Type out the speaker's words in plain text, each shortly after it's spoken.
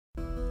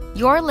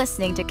You're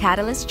listening to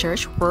Catalyst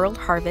Church World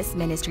Harvest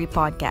Ministry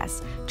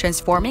Podcast,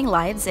 transforming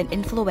lives and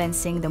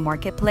influencing the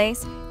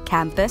marketplace,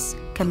 campus,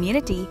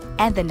 community,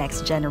 and the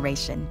next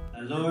generation.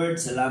 Lord,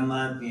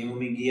 salamat ngayong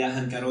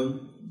umigiyahan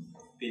karon.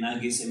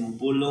 Pinagi sa imong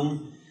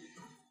pulong.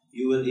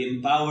 You will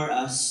empower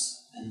us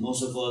and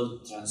most of all,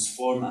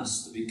 transform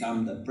us to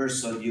become the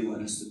person you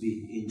want us to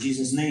be. In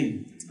Jesus'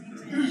 name,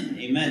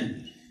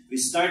 amen. We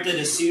started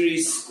a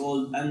series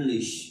called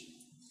Unleash.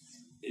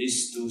 It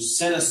is to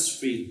set us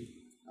free.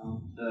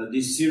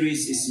 This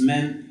series is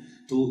meant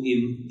to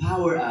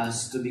empower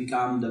us to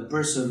become the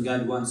person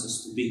God wants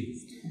us to be.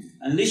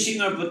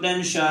 Unleashing our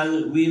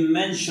potential, we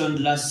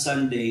mentioned last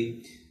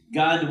Sunday,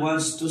 God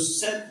wants to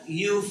set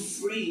you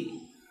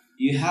free.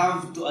 You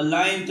have to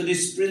align to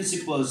these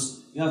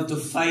principles. You have to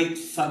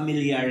fight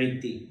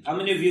familiarity. How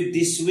many of you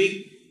this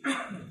week,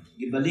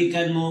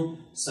 gibalikan mo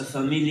sa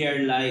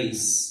familiar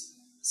lies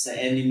sa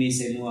enemy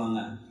sa imo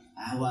nga,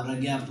 wala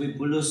gyapon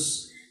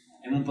pulos.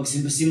 Ay mong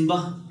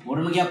pagsimba-simba,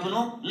 mura magyapon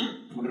no?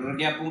 Mura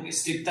magyapon,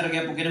 stricter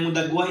magyapon kaya mong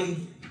dagway.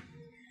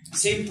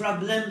 Same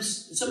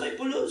problems, sa may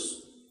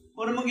pulos.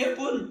 Mura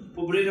magyapon,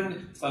 pobre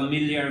naman.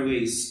 Familiar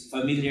ways,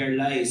 familiar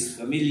lies,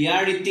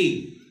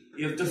 familiarity.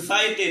 You have to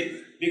fight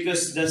it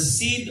because the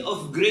seed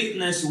of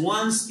greatness,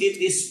 once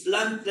it is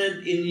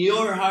planted in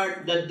your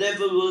heart, the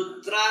devil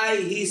will try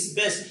his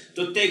best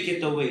to take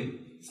it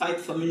away.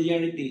 Fight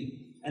familiarity.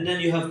 And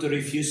then you have to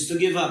refuse to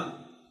give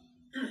up.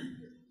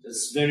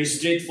 That's very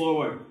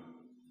straightforward.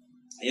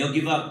 Ayaw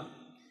give up.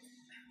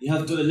 You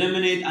have to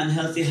eliminate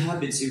unhealthy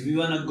habits. If you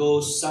want to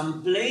go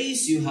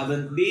someplace you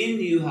haven't been,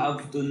 you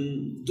have to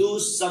do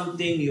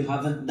something you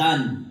haven't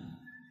done.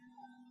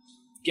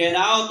 Get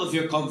out of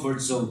your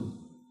comfort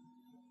zone.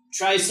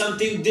 Try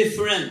something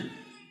different,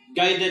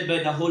 guided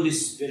by the Holy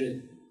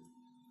Spirit.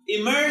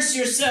 Immerse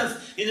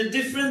yourself in a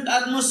different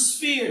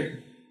atmosphere.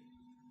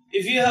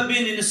 If you have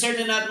been in a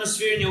certain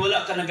atmosphere and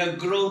wala ka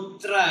nag-grow,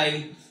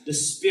 try the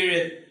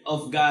Spirit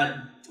of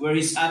God, where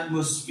His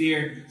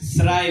atmosphere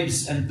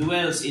thrives and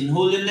dwells in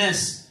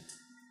holiness,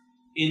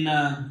 in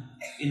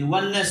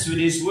oneness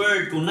with His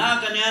Word. Kung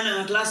nakakaniyan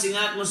ang klaseng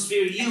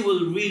atmosphere, you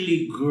will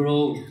really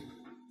grow.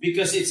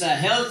 Because it's a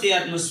healthy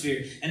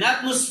atmosphere. An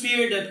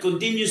atmosphere that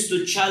continues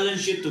to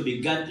challenge you to be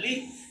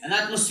godly. An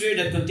atmosphere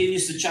that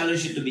continues to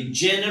challenge you to be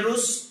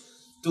generous,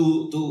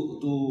 to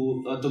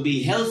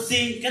be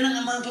healthy.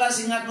 Kanang ang mga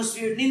klaseng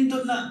atmosphere,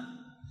 nindot na.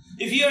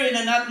 If you're in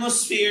an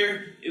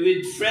atmosphere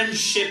with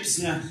friendships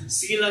nga,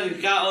 sige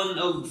lang kaon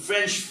of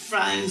French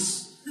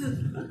fries,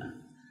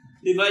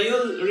 di ba,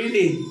 you'll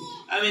really,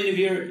 if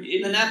you're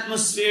in an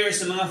atmosphere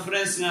sa mga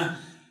friends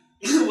nga,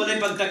 walay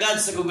pagtagad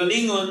sa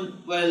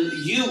kagalingon, well,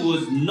 you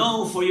would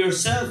know for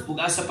yourself kung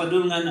asa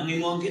padulngan ang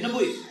imong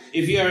kinabuhi.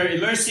 If you are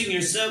immersing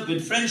yourself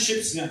with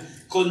friendships nga,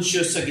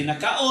 conscious sa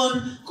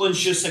ginakaon,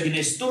 conscious sa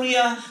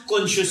ginaistorya,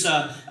 conscious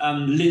sa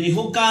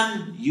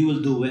linihukan, you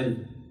will do well.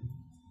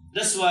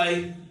 That's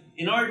why,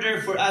 in order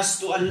for us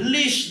to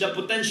unleash the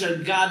potential,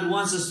 God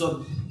wants us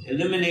to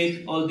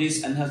eliminate all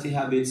these unhealthy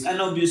habits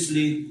and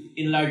obviously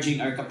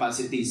enlarging our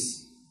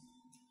capacities.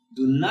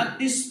 Do not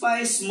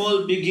despise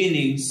small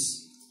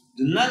beginnings.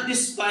 Do not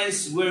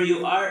despise where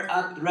you are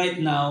at right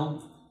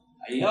now.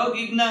 Ayaw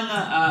gigna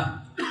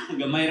nga,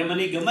 gamay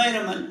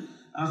raman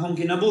akong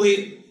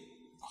kinabuhi.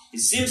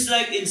 It seems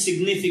like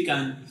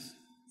insignificant,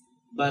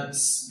 but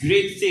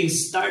great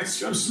things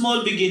starts from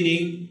small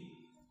beginning.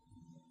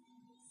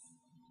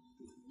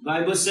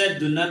 Bible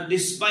said, do not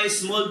despise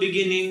small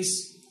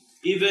beginnings.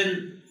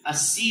 Even a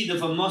seed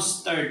of a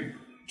mustard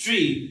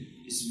tree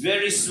is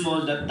very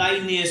small, the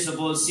tiniest of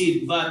all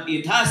seed, but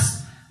it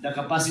has the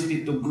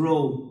capacity to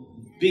grow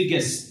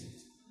biggest.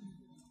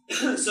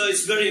 So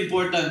it's very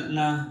important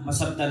na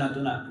masabtan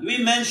nato na.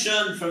 We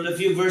mentioned from the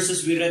few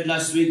verses we read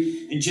last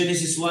week in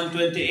Genesis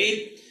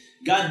 1:28,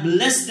 God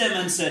blessed them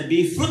and said,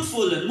 be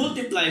fruitful and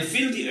multiply,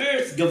 fill the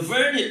earth,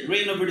 govern it,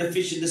 reign over the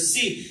fish in the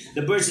sea,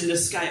 the birds in the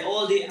sky,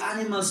 all the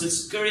animals that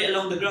scurry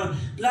along the ground.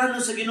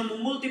 Plano sa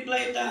Ginoo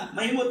multiply ta,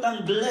 mahimot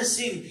ang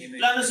blessing.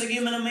 Plano sa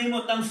Ginoo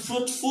mahimot ang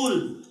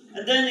fruitful.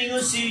 And then you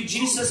see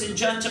Jesus in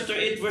John chapter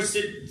 8 verse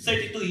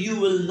 32, you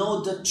will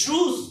know the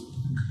truth.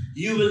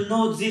 You will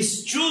know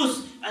this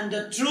truth, and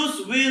the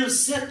truth will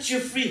set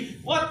you free.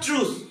 What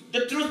truth?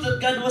 The truth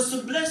that God wants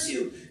to bless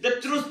you. The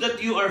truth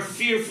that you are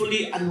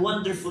fearfully and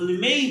wonderfully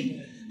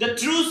made. The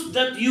truth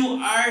that you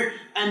are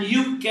and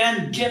you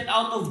can get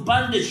out of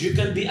bondage. You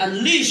can be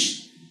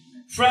unleashed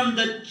from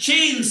the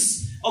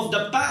chains of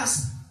the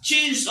past,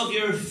 chains of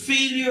your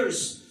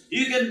failures.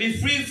 You can be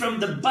free from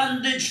the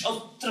bondage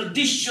of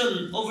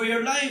tradition over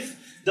your life.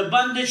 The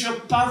bondage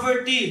of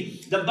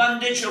poverty, the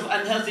bondage of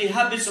unhealthy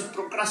habits of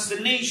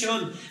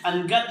procrastination,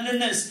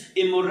 ungodliness,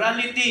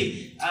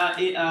 immorality,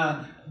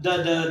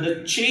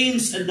 the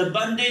chains and the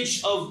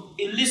bondage of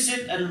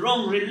illicit and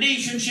wrong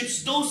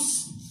relationships,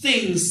 those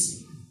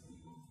things,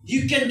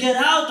 you can get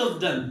out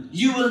of them.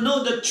 You will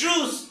know the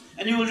truth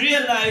and you will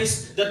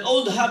realize that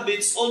old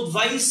habits, old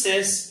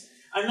vices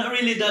are not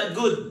really that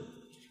good.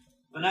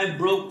 When I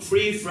broke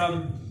free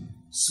from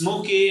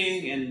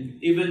smoking and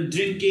even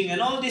drinking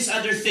and all these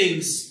other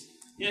things,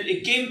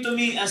 It came to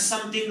me as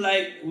something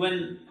like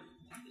when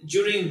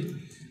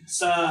during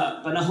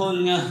sa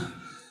panahon nga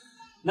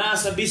naa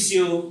sa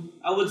bisyo,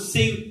 I would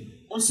think,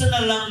 unsa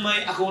na lang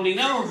may akong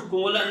lingaw?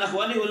 Kung wala na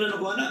ko ani, wala na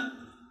ko ana.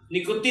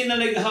 Nikotin na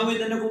lang hawid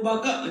na akong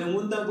baka, yung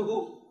muntang pa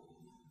ko.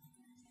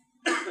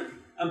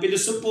 Ang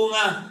pilosopo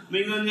nga,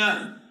 mingon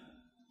nga,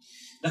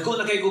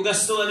 dako na kay ko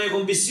gasto ano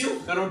yung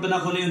bisyo, karon pa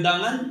na ako na yung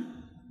dangan.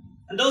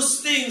 And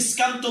those things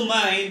come to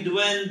mind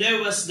when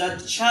there was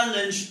that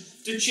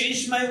challenge to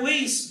change my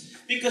ways.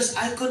 Because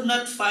I could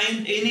not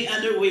find any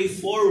other way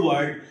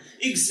forward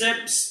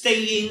except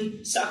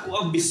staying sa ako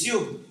ang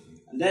bisyo.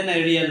 And then I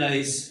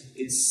realized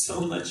it's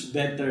so much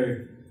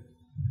better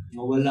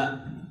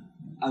mawala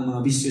ang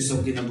mga bisyo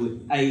sa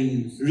kinabuhi.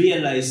 I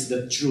realized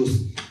the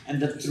truth, and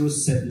the truth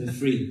set me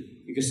free.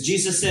 Because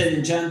Jesus said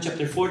in John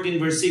chapter 14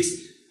 verse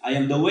 6, I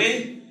am the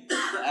way,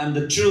 I am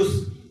the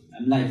truth,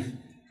 I am life.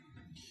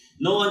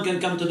 No one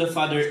can come to the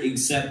Father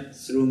except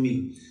through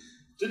me.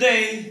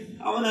 Today,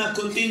 I want to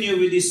continue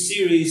with this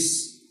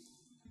series,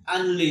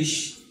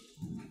 Unleash,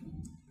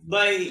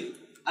 by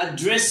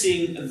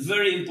addressing a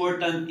very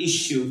important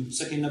issue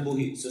sa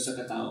kinabuhi, so sa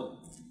katao.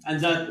 And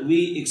that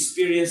we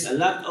experience a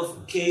lot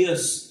of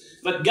chaos.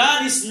 But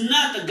God is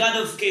not a God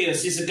of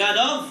chaos. He's a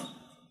God of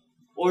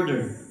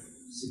order.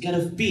 He's a God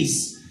of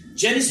peace.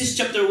 Genesis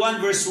chapter 1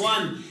 verse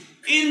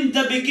 1. In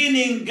the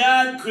beginning,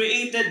 God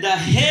created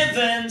the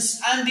heavens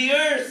and the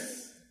earth.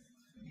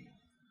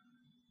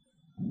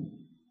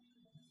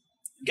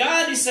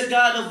 God is a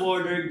God of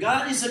order.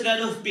 God is a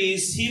God of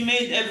peace. He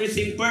made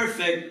everything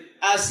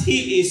perfect as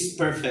He is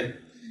perfect.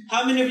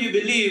 How many of you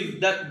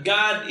believe that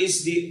God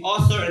is the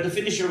author and the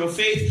finisher of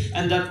faith,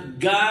 and that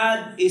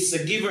God is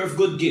a giver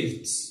of good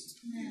gifts?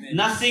 Amen.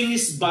 Nothing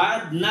is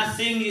bad,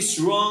 nothing is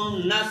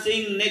wrong,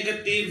 nothing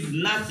negative,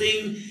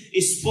 nothing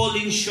is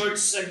falling short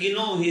sa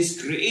Ginoo. His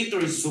creator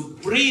is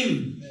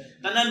supreme.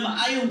 Tanan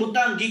maayong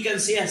butang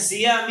gikan siya.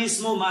 Siya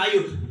mismo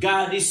maayo.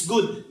 God is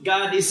good.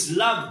 God is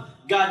love.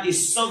 God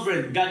is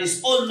sovereign. God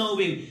is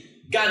all-knowing.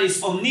 God is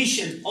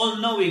omniscient,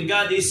 all-knowing.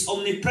 God is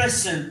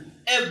omnipresent,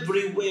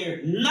 everywhere.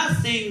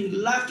 Nothing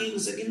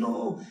lacking sa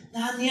Ginoo.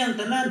 Nahaniang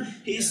tanan.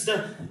 He is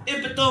the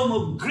epitome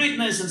of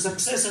greatness and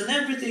success and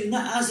everything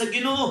naa sa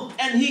Ginoo.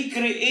 And He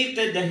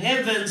created the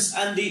heavens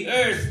and the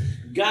earth.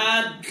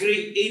 God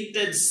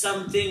created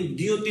something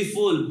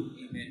beautiful.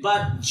 Amen.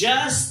 But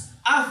just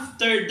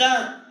after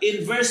that,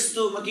 in verse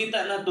 2,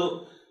 makita na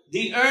to,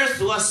 the earth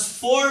was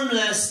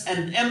formless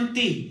and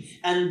empty,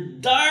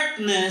 and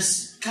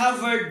darkness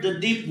covered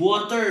the deep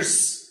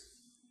waters.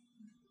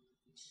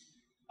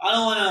 I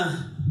don't want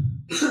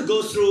to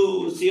go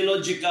through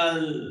theological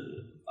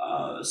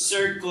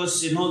circles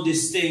and all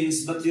these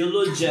things, but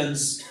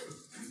theologians,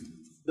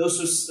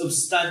 those who have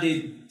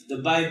studied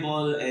the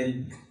Bible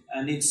and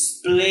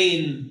its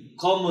plain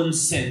common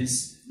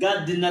sense,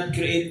 God did not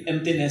create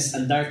emptiness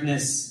and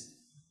darkness.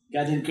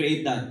 God didn't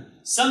create that.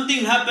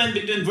 Something happened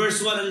between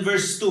verse 1 and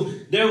verse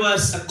 2. There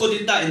was a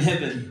kudita in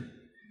heaven.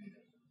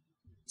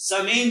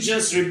 Some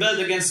angels rebelled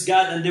against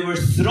God, and they were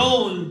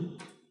thrown,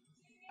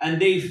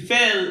 and they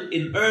fell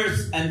in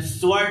earth and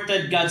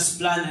thwarted God's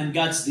plan and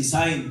God's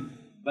design.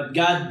 But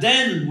God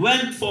then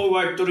went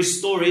forward to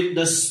restore it.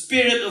 The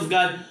Spirit of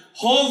God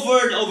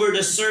hovered over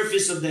the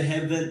surface of the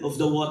heaven, of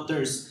the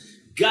waters.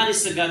 God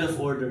is a God of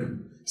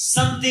order.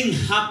 Something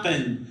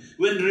happened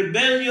when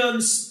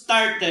rebellion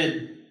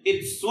started.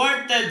 It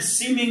thwarted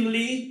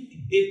seemingly,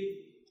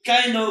 it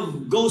kind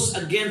of goes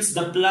against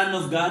the plan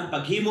of God.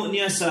 Paghimo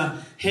niya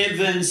sa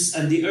heavens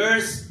and the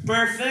earth,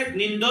 perfect,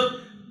 nindot,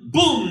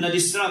 boom,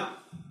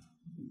 na-disrupt.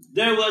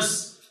 There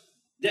was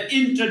the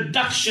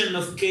introduction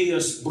of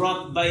chaos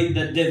brought by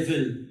the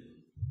devil.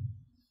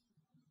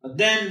 But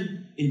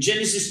then, in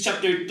Genesis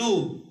chapter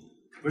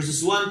 2, verses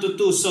 1 to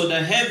 2, so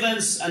the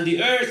heavens and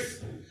the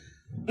earth,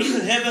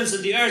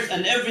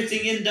 and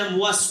everything in them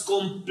was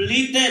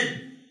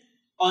completed.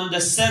 On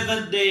the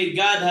seventh day,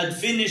 God had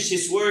finished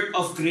His work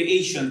of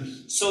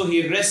creation. So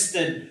He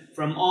rested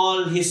from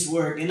all His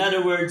work. In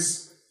other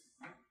words,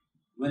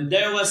 when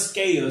there was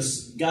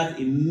chaos, God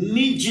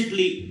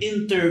immediately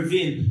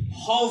intervened,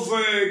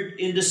 hovered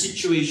in the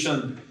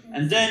situation.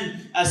 And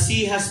then, as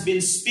He has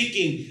been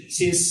speaking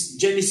since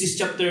Genesis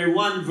chapter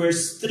 1,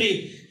 verse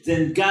 3,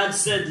 then God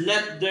said,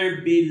 let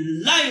there be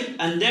light.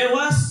 And there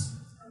was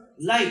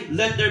light.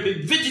 Let there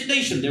be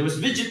vegetation. There was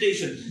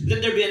vegetation.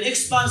 Let there be an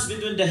expanse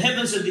between the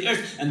heavens and the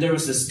earth. And there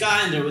was the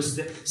sky, and there was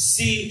the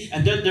sea.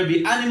 And let there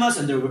be animals,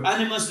 and there were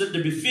animals. Let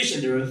there be fish,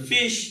 and there were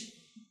fish.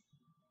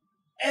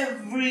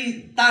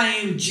 Every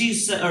time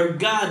Jesus or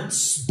God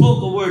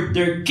spoke a word,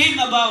 there came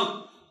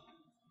about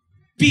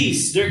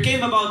peace. There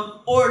came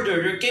about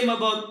order. There came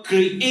about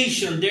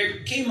creation.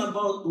 There came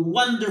about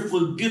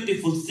wonderful,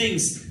 beautiful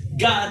things.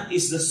 God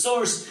is the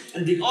source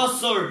and the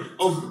author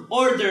of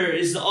order,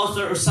 is the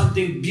author of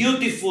something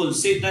beautiful.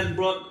 Satan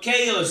brought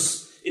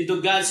chaos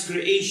into God's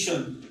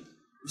creation.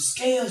 It was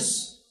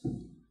chaos.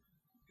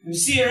 We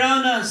see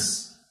around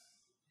us,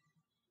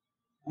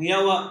 ang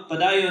yawa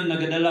padayon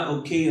nagadala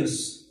og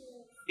chaos.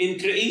 In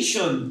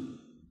creation,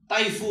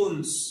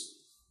 typhoons,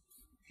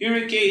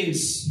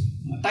 hurricanes,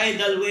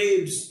 tidal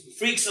waves,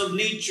 freaks of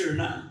nature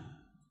na.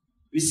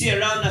 We see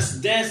around us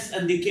death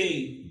and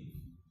decay.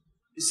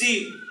 You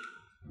see,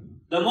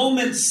 the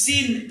moment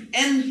sin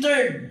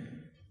entered,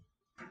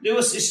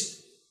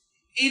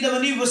 Adam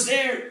and Eve was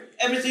there.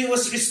 Everything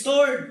was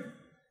restored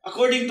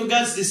according to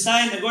God's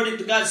design, according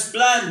to God's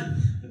plan.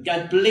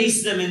 God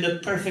placed them in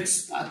the perfect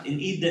spot in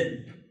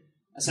Eden.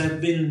 As I've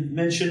been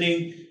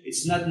mentioning,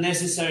 it's not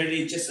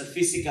necessarily just a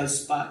physical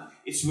spot.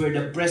 It's where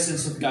the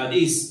presence of God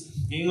is.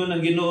 Ingon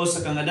ang Ginoo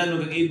sa kangadan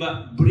ug ang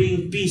iba,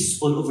 bring peace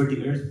all over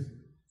the earth.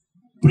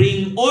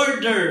 Bring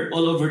order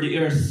all over the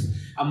earth.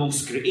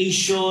 Amongst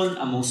creation,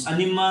 amongst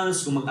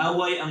animals, kung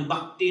mag-away ang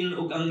baktin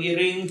ug ang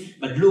iring,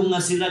 madlunga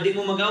sila, di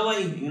mo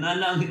mag-away. Ingon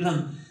ana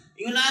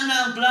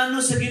ang plano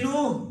sa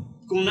Ginoo.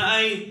 Kung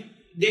naay,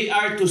 they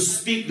are to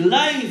speak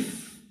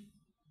life.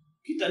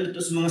 Kita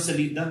nito sa mga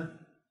salita.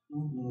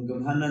 Mga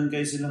gamhanan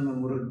kayo sila nga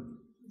murag.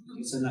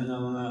 Isa na nga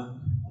mga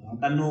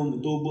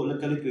tanong, tubo,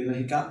 lagkalit ko yung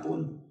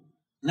nahikapon.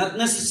 Not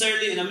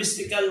necessarily in a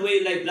mystical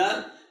way like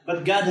that,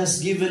 but God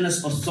has given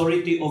us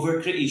authority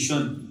over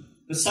creation.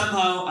 But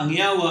somehow, ang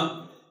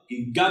yawa,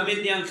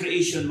 gamit niya ang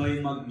creation mo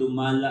yung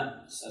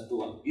magdumala sa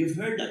tuwa. You've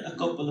heard that a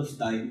couple of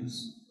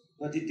times,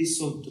 but it is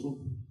so true.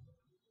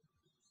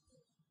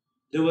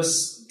 There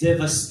was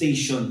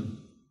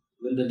devastation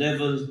when the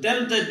devil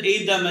tempted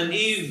Adam and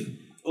Eve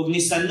ug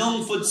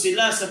nisanong fud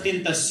sila sa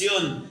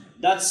tentasyon.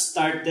 That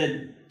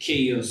started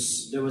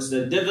chaos. There was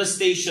the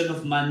devastation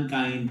of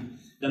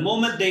mankind. The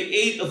moment they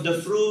ate of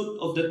the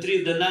fruit of the tree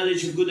of the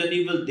knowledge of good and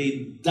evil,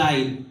 they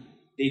died.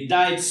 They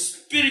died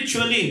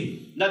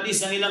spiritually. That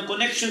is, ang ilang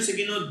connection sa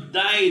Ginoo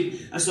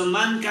died. And so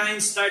mankind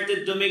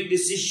started to make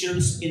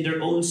decisions in their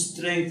own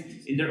strength,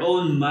 in their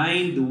own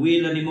mind,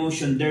 will, and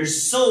emotion. Their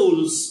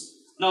souls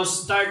now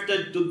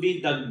started to be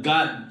the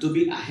God, to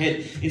be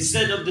ahead.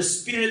 Instead of the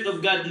Spirit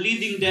of God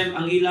leading them,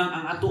 ang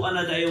atuan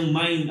na dayong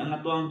mind, ang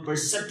atuang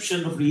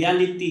perception of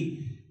reality,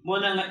 mo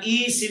na nga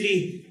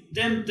easily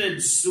tempted,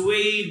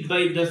 swayed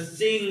by the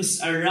things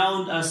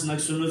around us.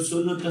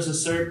 Nagsunod-sunod ta sa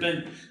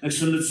serpent,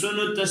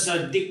 nagsunod-sunod ta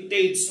sa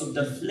dictates of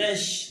the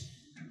flesh,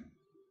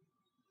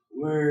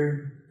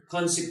 where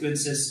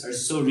consequences are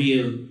so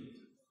real.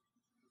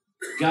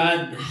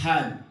 God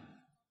had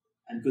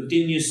and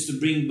continues to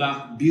bring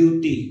back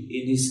beauty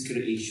in His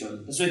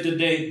creation. That's why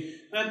today,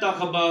 we're going to talk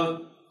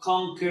about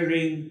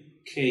conquering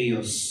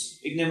chaos.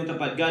 Ignan mo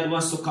tapat, God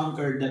wants to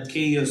conquer the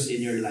chaos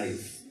in your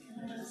life.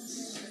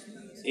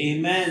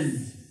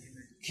 Amen.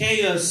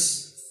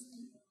 Chaos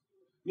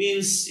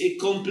means a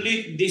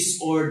complete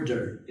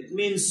disorder. It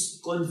means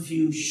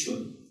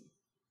confusion.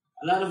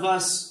 A lot of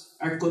us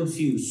are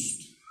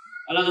confused.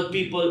 A lot of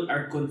people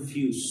are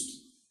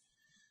confused.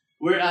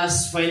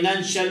 Whereas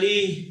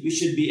financially, we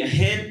should be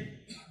ahead,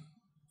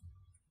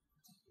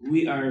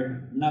 we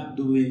are not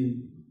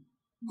doing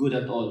good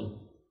at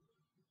all.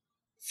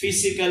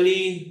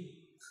 Physically,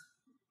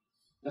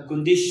 the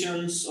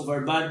conditions of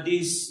our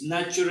bodies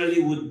naturally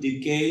would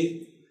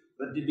decay,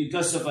 but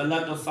because of a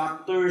lot of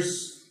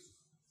factors,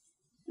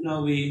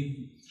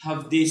 we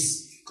have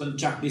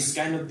contract this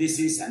kind of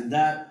disease and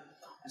that,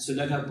 so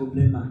nagha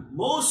problema.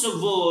 Most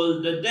of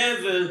all, the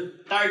devil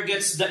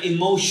targets the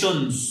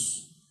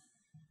emotions.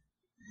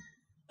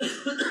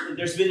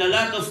 There's been a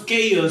lot of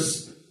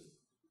chaos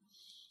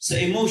sa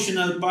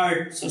emotional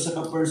part sa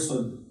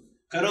ka-person.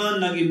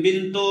 Karon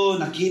nag-imbento,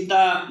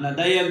 nakita,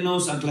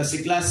 na-diagnose ang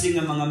klase-klase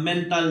ng mga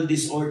mental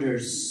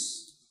disorders.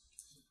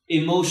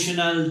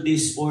 Emotional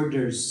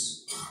disorders.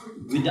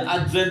 With the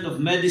advent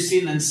of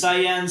medicine and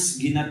science,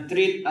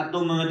 ginatreat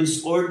atong mga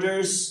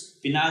disorders,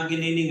 pinaagi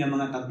nini nga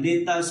mga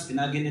tabletas,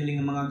 pinaagi nini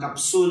nga mga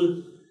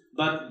kapsul,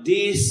 but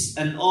this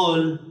and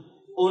all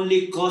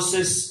only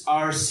causes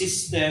our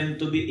system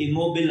to be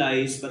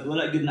immobilized, but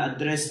wala gyud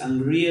na-address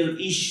ang real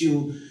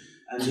issue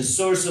and the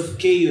source of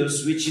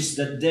chaos, which is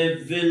the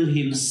devil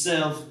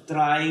himself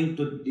trying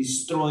to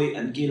destroy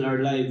and kill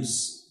our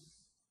lives.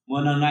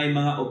 Muna na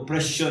mga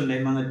oppression, na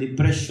mga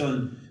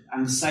depression,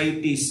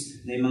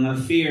 anxieties, na mga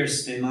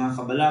fears, na mga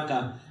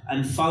kabalaka,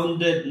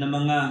 unfounded na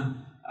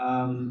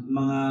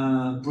mga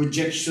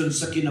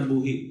projections sa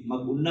kinabuhi,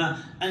 maguna.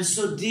 And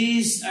so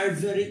these are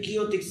very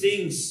chaotic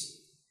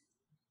things.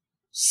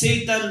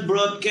 Satan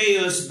brought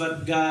chaos,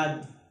 but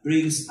God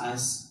brings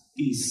us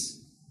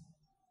peace.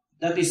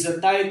 That is the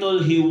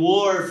title He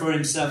wore for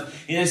Himself.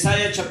 In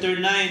Isaiah chapter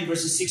 9,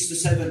 verses 6 to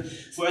 7,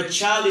 for a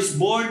child is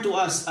born to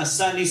us, a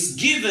son is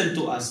given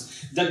to us.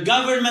 The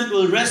government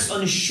will rest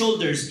on His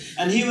shoulders,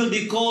 and He will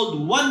be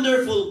called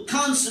Wonderful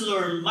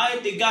Counselor,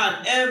 Mighty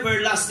God,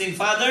 Everlasting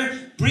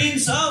Father,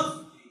 Prince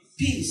of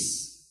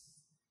Peace.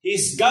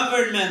 His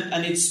government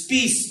and its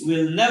peace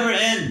will never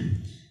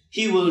end.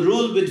 He will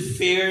rule with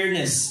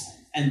fairness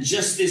and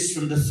justice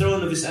from the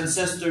throne of His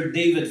ancestor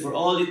David for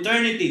all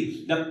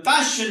eternity. The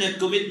passionate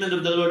commitment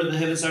of the Lord of the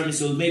heavens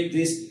armies will make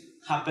this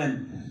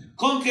happen.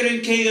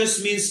 Conquering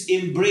chaos means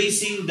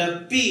embracing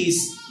the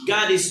peace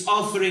God is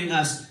offering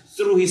us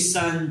through His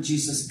Son,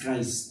 Jesus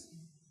Christ.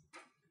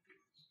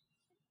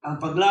 Ang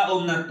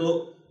paglaom na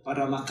to,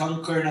 para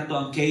makonquer na to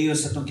ang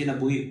chaos atong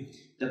kinabuhi,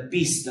 the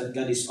peace that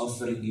God is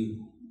offering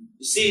you.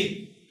 You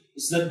see,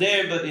 it's not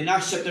there, but in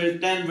Acts chapter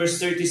 10, verse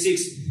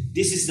 36,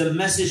 this is the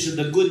message of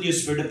the good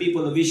news for the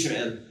people of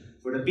Israel,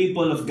 for the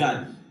people of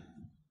God,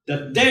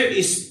 that there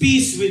is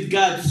peace with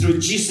God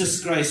through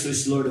Jesus Christ, who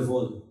is Lord of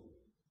all.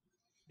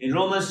 In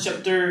Romans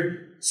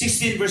chapter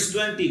 16, verse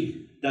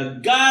 20, the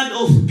God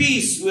of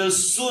peace will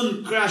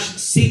soon crush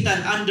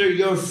Satan under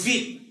your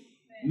feet.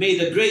 May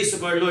the grace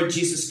of our Lord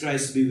Jesus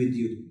Christ be with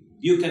you.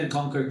 You can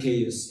conquer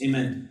chaos.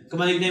 Amen.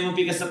 Kamalig na yung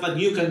pikas tapad,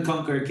 you can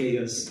conquer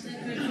chaos.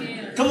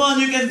 Come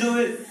on, you can do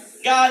it.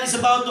 God is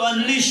about to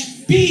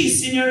unleash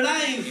peace in your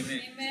life.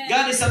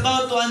 God is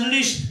about to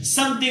unleash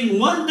something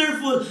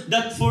wonderful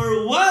that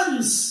for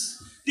once,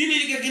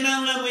 dili ka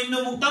kinahanglan mo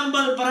inom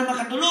tambal para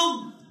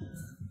makatulog.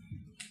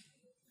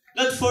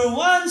 That for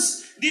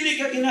once, dili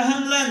ka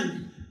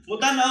kinahanglan mo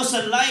tanaw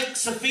sa like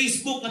sa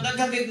Facebook, na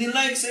daghang kay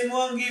ni-like sa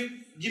imo ang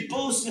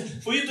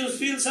gi-post for you to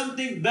feel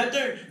something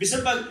better.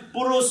 Bisan pag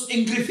puros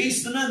angry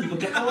face na nan,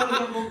 magkatawa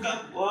ka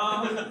mukha.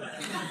 Wow,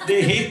 they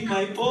hate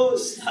my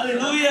post.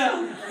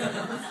 Hallelujah.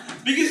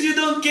 Because you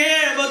don't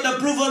care about the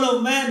approval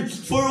of men.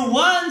 For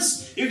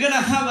once, you're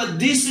gonna have a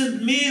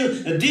decent meal,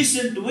 a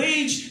decent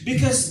wage,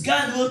 because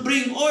God will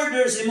bring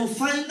orders and will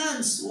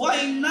finance.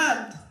 Why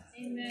not?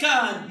 Amen.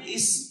 God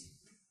is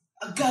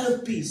a God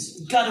of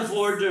peace, a God of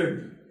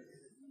order.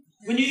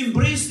 When you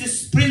embrace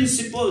these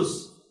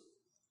principles,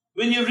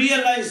 when you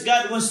realize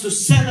God wants to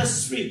set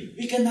us free,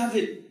 we can have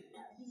it.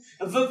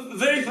 A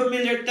very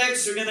familiar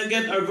text, we're going to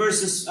get our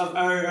verses,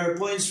 our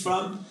points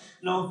from.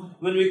 No,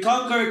 when we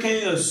conquer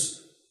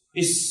chaos,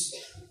 is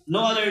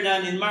no other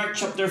than in Mark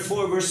chapter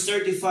 4, verse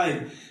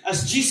 35.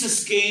 As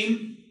Jesus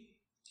came,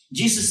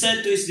 Jesus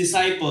said to His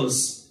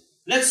disciples,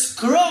 let's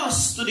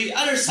cross to the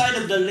other side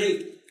of the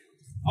lake.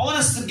 I want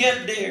us to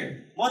get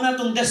there. One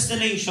atong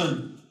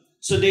destination.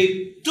 So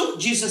they took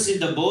Jesus in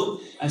the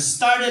boat and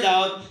started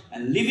out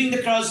and leaving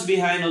the crowds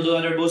behind, although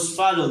other boats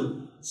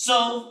followed.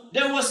 So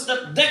there was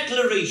that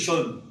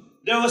declaration.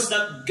 There was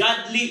that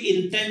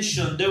godly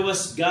intention. There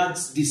was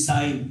God's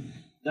design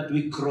that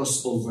we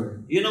cross over.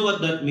 You know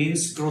what that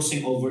means,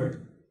 crossing over?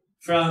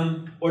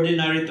 From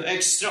ordinary to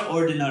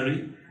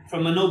extraordinary.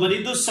 From a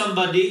nobody to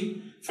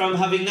somebody. From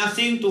having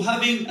nothing to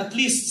having at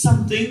least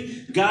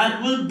something.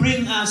 God will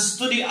bring us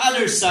to the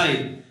other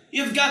side.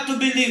 You've got to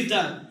believe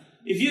that.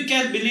 If you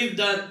can't believe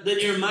that,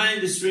 then your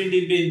mind has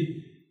really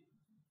been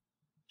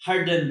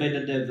hardened by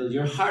the devil.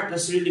 Your heart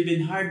has really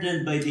been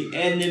hardened by the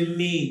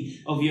enemy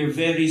of your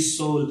very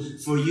soul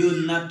for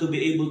you not to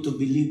be able to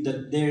believe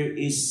that there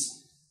is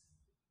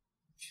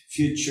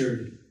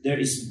future, there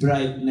is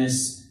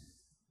brightness,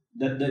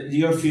 that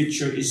your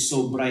future is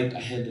so bright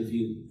ahead of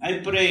you. I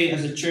pray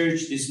as a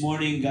church this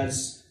morning,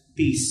 God's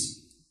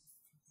peace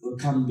will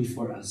come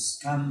before us,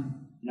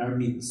 come in our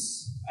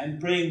midst. I'm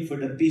praying for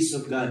the peace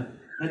of God,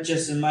 not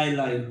just in my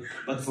life,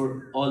 but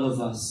for all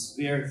of us.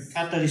 We are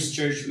Catalyst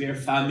Church. We are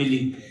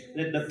family.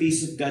 Let the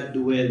peace of God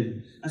dwell.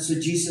 And so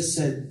Jesus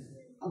said,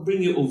 I'll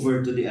bring you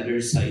over to the other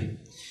side.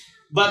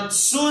 But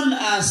soon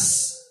a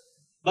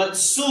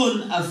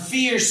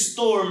fierce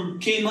storm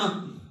came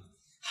up.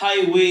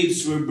 High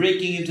waves were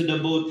breaking into the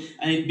boat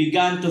and it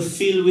began to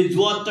fill with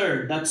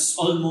water. That's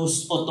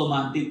almost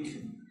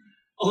automatic.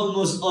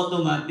 Almost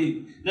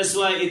automatic. That's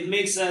why it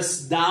makes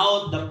us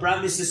doubt the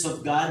promises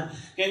of God.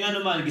 Kaya nga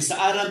naman,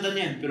 gisaaran ta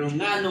niyan, pero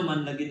nga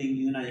naman nagining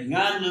ingunay,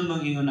 nga naman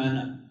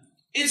ingunana.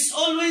 It's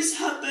always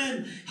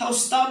happened. How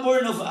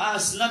stubborn of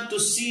us not to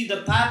see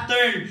the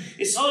pattern.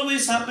 It's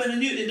always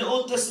happened in the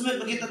Old Testament.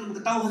 Makita ng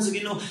katawan sa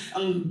Ginoo,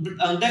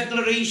 ang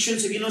declaration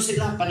sa Ginoo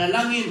sila,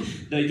 panalangin,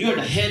 that you're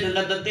the head and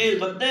not the tail.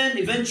 But then,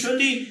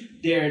 eventually,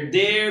 they're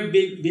there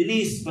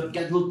beneath, but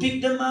God will pick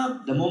them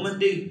up the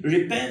moment they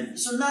repent.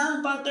 So na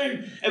ang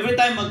pattern. Every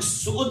time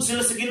magsuod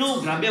sila sa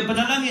Ginoo, grabe ang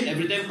panalangin.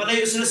 Every time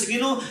palayo sila sa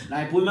Ginoo,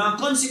 naay po mga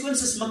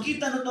consequences,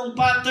 makita na tong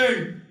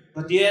pattern.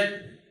 But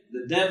yet,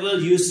 the devil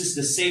uses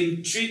the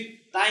same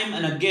trick time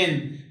and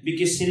again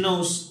because he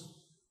knows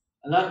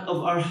a lot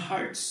of our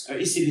hearts are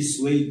easily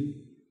swayed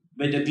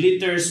by the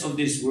glitters of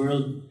this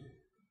world.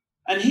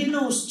 And he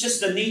knows just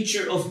the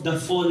nature of the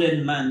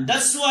fallen man.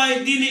 That's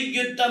why dili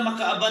gyud ta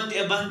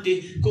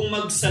makaabanti-abanti kung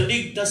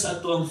magsalig ta sa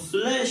atuang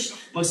flesh,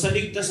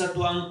 magsalig ta sa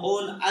atuang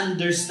own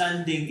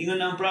understanding. Ingon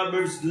ang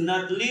Proverbs, do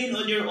not lean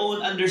on your own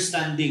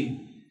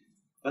understanding.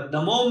 But the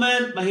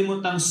moment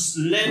mahimutang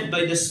led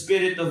by the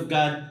Spirit of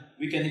God,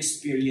 we can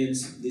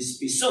experience this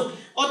peace. So,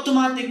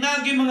 automatic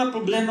na yung mga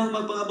problemang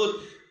magpangabot.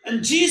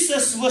 And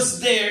Jesus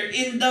was there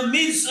in the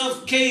midst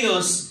of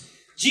chaos.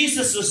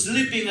 Jesus was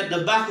sleeping at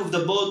the back of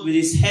the boat with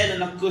his head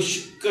on a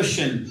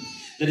cushion.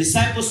 The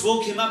disciples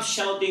woke him up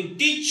shouting,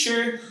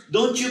 "Teacher,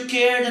 don't you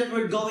care that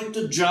we're going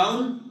to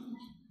drown?"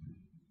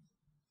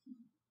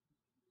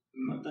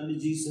 Mata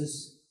ni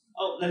Jesus.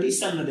 Oh,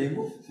 nalisang na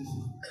mo.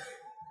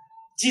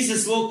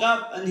 Jesus woke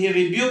up and he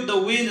rebuked the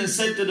wind and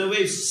said to the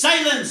waves,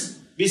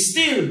 "Silence! Be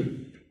still."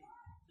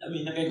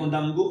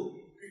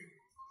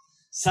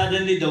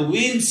 Suddenly the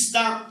wind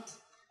stopped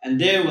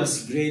and there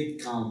was great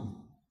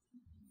calm.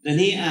 Then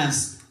he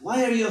asked,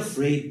 "Why are you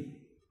afraid?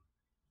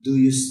 Do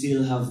you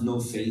still have no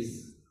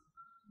faith?"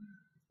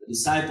 The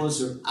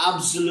disciples were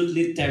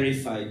absolutely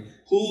terrified.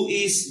 Who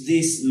is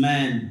this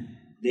man?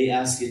 They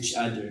asked each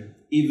other.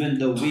 Even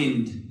the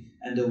wind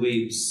and the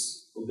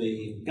waves obey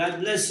him. God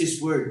bless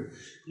His word.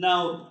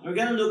 Now, we're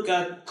going to look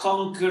at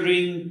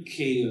conquering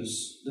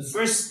chaos. The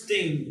first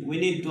thing we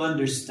need to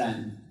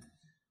understand,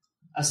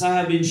 as I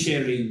have been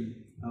sharing,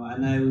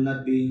 and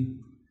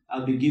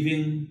I'll be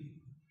giving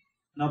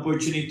an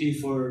opportunity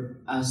for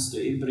us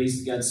to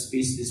embrace God's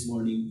peace this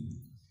morning.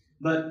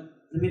 But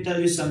let me tell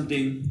you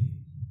something.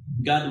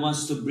 God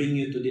wants to bring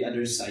you to the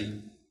other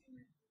side.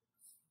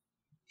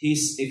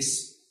 He's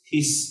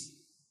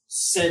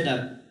said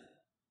that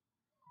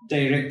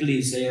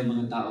directly sa iyang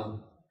mga tao.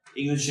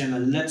 Ingon siya na,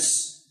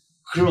 let's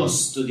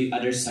cross to the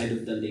other side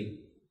of the lake.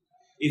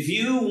 If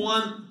you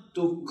want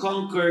to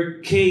conquer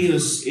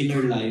chaos in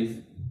your life,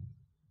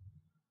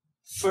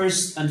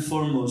 first and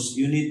foremost,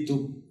 you need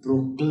to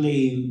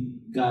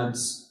proclaim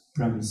God's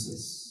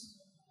promises.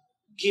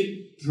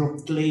 Keep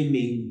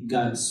proclaiming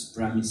God's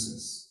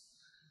promises.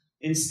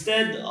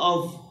 Instead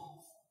of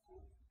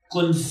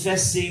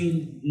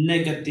confessing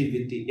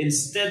negativity,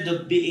 instead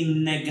of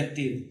being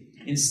negative,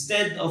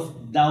 instead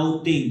of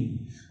doubting,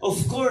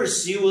 of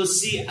course, you will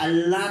see a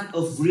lot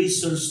of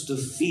reasons to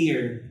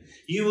fear.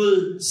 You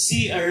will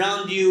see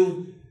around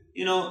you,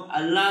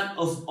 a lot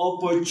of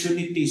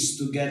opportunities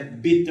to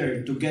get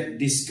bitter, to get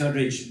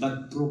discouraged.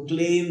 But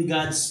proclaim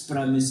God's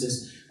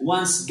promises.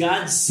 Once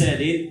God said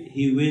it,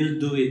 He will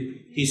do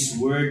it. His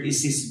word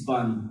is His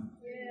bond.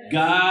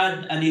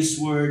 God and His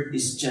word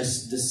is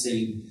just the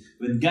same.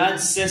 When God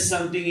says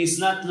something, He's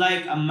not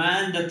like a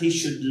man that He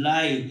should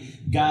lie.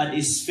 God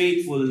is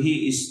faithful.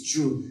 He is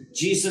true.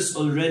 Jesus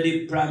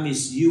already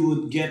promised you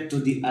would get to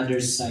the other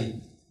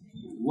side.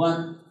 What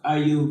are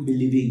you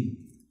believing?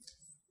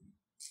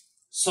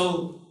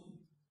 So,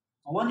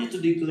 I want you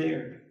to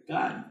declare,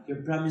 God,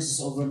 your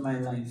promises over my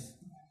life.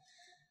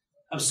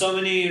 I have so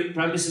many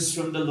promises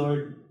from the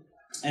Lord,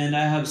 and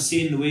I have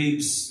seen the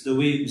waves.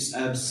 I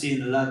have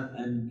seen a lot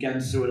and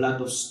gone through a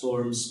lot of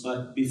storms.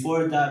 But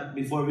before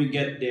we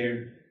get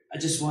there, I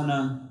just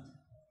wanna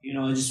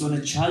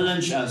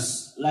challenge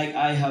us, like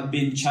I have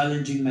been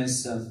challenging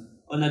myself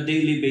on a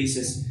daily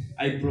basis.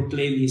 I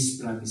proclaim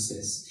His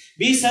promises.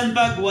 Bisan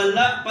pag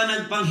wala pa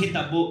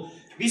nagpanghitabo,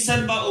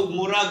 bisan pa og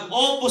murag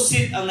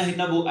opposite ang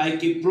nahitabo, I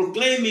keep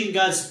proclaiming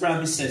God's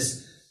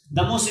promises.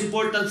 The most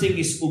important thing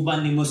is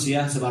uban nimo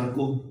siya sa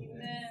barko.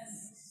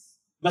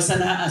 Basta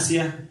naa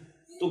siya.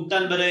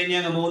 Tugtan ba dahil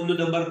niya nga maunlod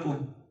ang barko?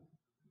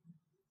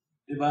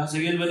 Diba?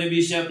 Sige ba ni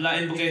Bishop,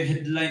 lain po kayo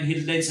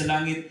headline sa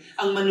langit.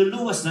 Ang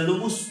manluluwas na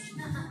lumos.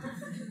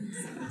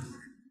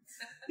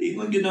 Di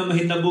man gina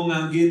mahitabo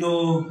nga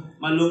Ginoo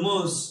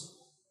malumos.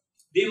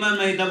 Di man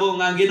mahitabo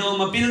nga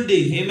Ginoo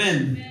mapildi.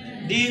 Amen.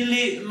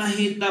 Dili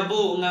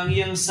mahitabo nga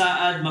iyang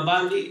saad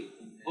mabali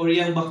or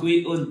iyang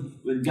bakwion.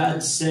 When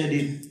God said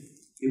it,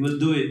 He will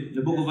do it.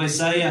 The book of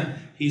Isaiah,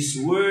 His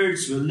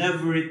words will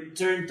never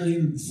return to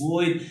Him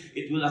void.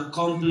 It will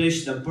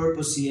accomplish the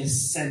purpose He has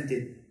sent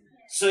it.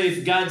 So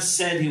if God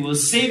said He will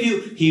save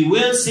you, He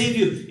will save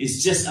you.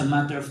 It's just a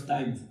matter of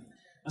time.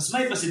 Mas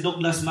may pa si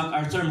Douglas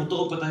MacArthur,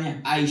 mutuo pa ta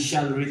niya, I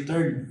shall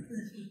return.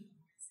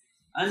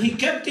 And He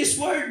kept His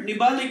word.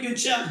 Nibalik yun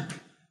siya.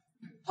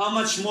 How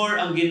much more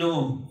ang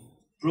Ginoo?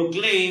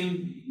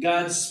 Proclaim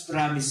God's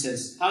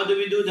promises. How do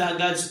we do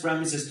that? God's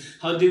promises.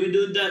 How do we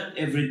do that?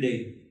 Every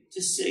day.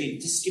 Just say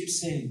it. Just keep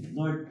saying,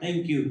 Lord,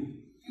 thank you.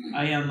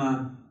 I am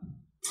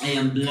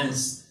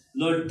blessed.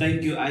 Lord,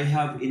 thank you. I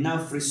have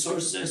enough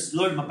resources.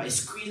 Lord,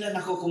 mapa-eskwela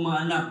na ko kung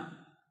mga anak.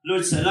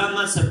 Lord,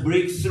 salamat sa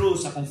breakthrough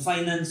sa akong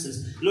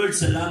finances. Lord,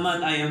 salamat.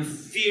 I am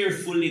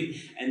fearfully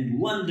and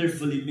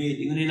wonderfully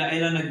made. Ingon nila,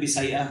 ay lang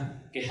nagbisaya.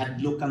 Kay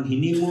hadlok kang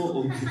hinimo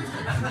o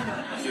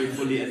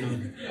fearfully o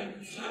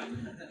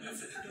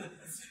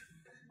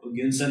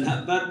yun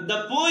sana. But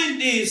the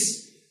point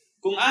is,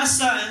 kung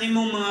asa ang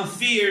imong mga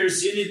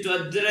fears, you need to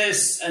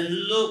address and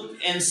look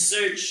and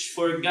search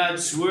for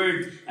God's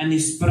word and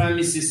His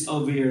promises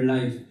over your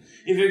life.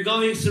 If you're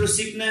going through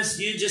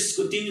sickness, you just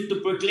continue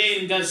to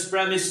proclaim God's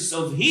promises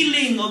of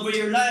healing over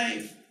your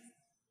life.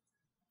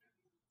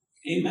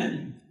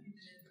 Amen.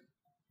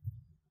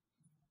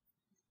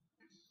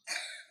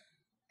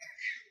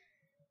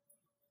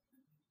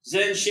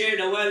 Zen shared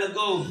a while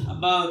ago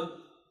about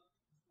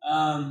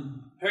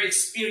her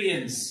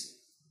experience.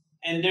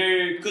 And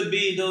there could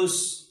be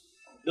those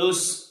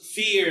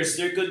fears,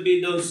 there could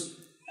be those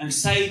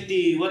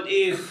anxiety, what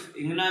if,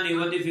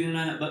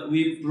 but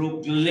we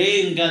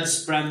proclaim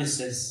God's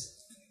promises.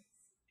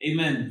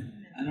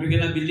 Amen. And we're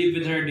gonna believe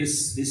with her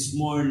this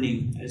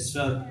morning. I just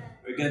felt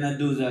we're gonna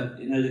do that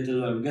in a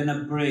little while. We're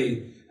gonna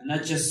pray, and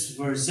not just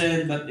for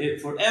Zen, but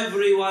for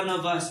every one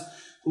of us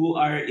who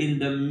are in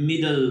the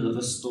middle of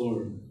a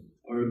storm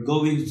or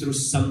going through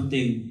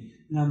something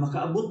na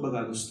makaabot ba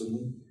ka gusto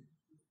mo?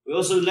 We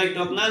also would like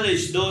to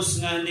acknowledge those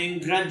nga ning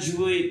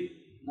graduate,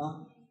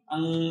 no?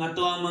 Ang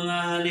ato ang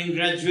mga ning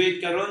graduate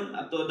karon,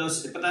 ato daw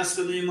ipatas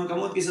ko yung mga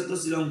kamot kisa to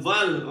silang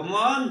Val. Come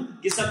on,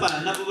 kisa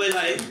pa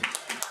napabalain.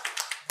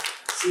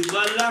 Si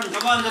Val lang,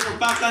 come on,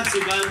 napapakan si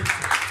Val.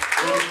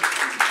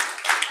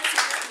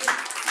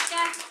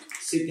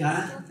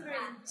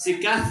 Si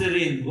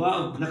Catherine.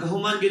 Wow,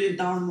 nakahuman gid in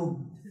taon mo.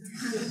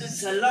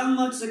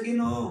 Salamat sa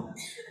Ginoo.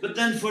 But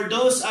then for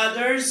those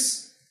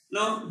others,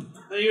 no,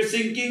 you're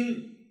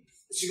thinking,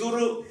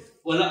 siguro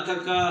wala ka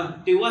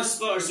tiwas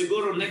pa, or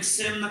siguro next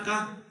sem na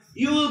ka,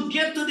 you will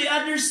get to the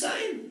other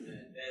side.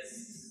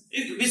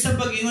 Bisa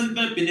pag-ingon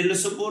pa,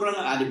 pinilusupura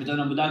nga, di bitaw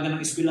ng budagan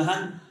ng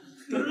eskwelahan.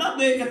 Pero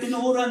labay ka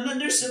tinuuran na,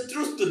 there's a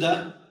truth to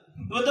that.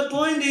 But the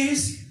point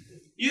is,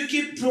 you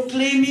keep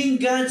proclaiming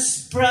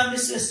God's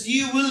promises,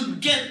 you will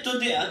get to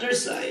the other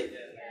side.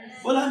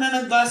 Wala na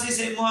nagbase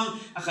sa imong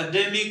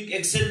academic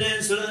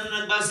excellence, wala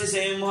na nagbase sa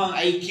imong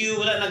IQ,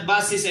 wala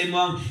nagbase sa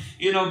imong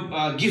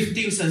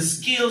giftings and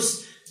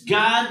skills.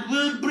 God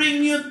will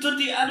bring you to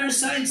the other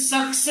side.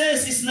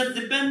 Success is not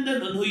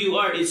dependent on who you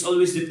are. It's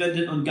always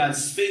dependent on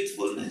God's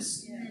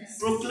faithfulness. Yes.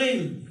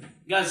 Proclaim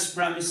God's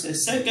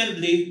promises.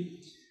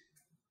 Secondly,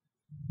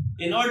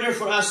 in order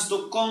for us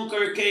to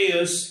conquer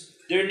chaos,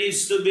 there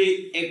needs to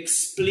be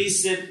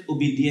explicit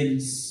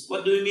obedience.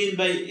 What do we mean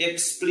by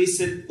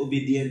explicit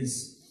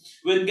obedience?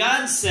 When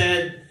God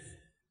said,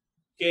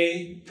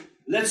 okay,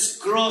 let's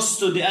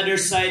cross to the other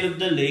side of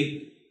the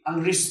lake,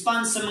 ang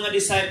response sa mga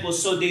disciples,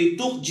 so they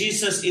took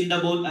Jesus in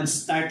the boat and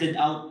started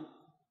out.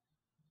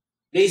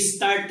 They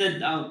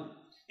started out.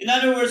 In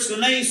other words,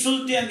 kung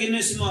naisulti ang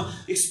Ginoo mo,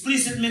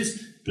 explicit means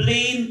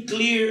plain,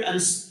 clear, and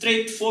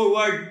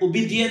straightforward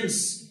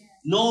obedience.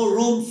 No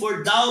room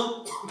for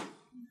doubt.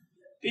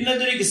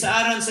 Pinadiri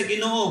gisaaran sa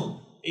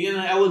Ginoo,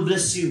 I will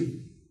bless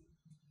you.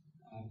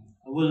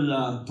 I will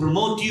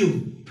promote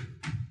you.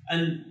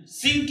 And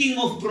thinking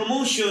of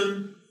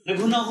promotion,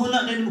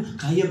 naghuna-huna na mo,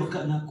 kaya ba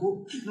ka na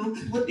ako? No?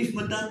 What if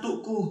madato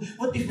ko?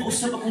 What if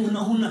mausap akong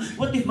huna-huna?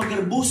 What if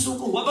magarbuso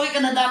ko? Wapag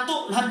ka na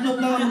dato, hadlok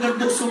na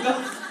magarbuso ka.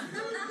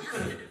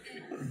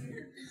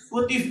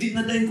 What if di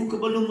na dahin ko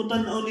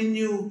kabalumutan o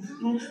ninyo?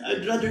 No?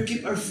 I'd rather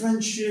keep our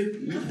friendship.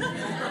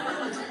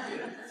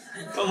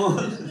 Come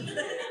on.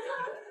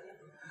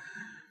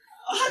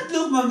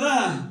 Hadlok mga.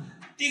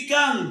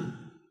 Tikang.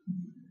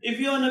 If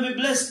you want to be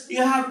blessed,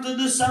 you have to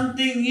do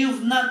something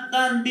you've not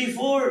done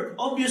before.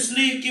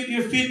 Obviously, keep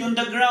your feet on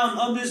the ground.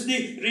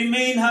 Obviously,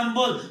 remain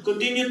humble.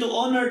 Continue to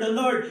honor the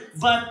Lord.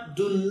 But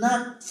do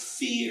not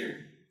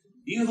fear.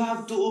 You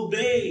have to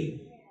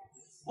obey.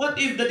 What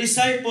if the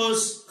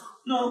disciples,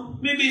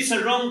 maybe it's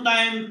a wrong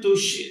time to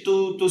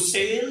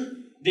sail.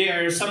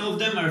 Some of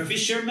them are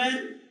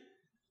fishermen.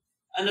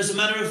 And as a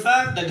matter of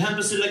fact, daghan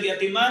pa sila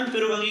giatiman,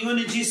 pero ang ingon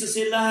ni Jesus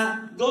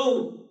sila,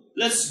 go.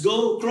 Let's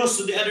go.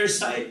 Cross to the other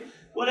side.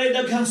 Walay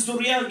daghang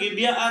storya,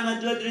 gibiyaan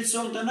at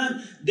diretso ang tanan.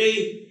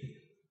 They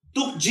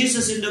took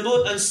Jesus in the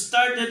boat and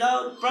started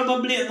out.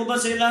 Probably, ang uban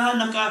sa ilahan,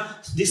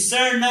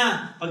 naka-discern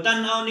na.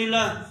 Pagtanaw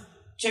nila,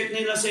 check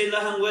nila sa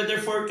ilahang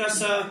weather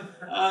forecast sa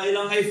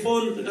ilang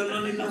iPhone. Pagtanaw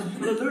nila,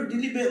 Lord,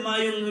 dili ba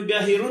mayong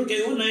biyahiron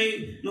kayo na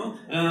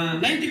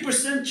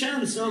 90%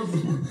 chance of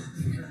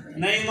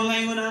na yung mga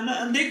ingunan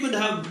na. And they could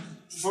have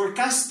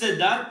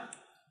forecasted that.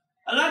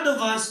 A lot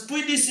of us,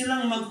 pwede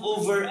silang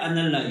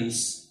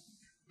mag-over-analyze.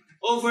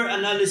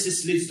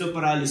 Over-analysis leads to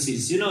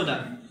paralysis. You know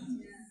that?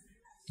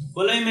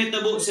 Walay may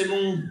tabo sa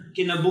mong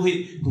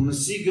kinabuhi. Kung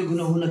masiga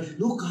gunahuna,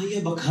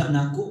 kaya ba ka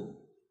na ako?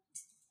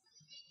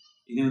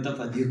 Hindi mo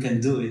tapat, you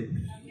can do it.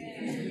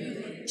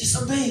 Just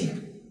obey.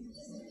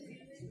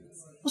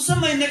 What's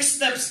my next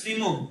steps,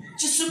 Timo?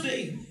 Just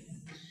obey.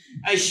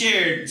 I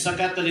shared sa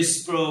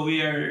Catalyst Pro,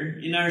 we are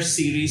in our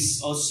series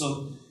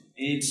also.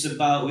 We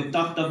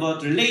talked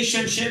about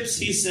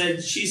relationships, he said,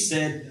 she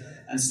said,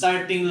 and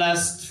starting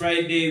last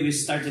Friday, we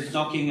started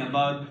talking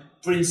about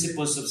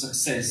principles of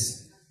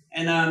success.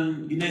 And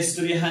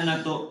ginestoryahan na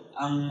to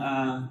ang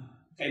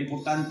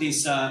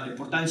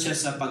importansya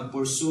sa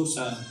pagpursue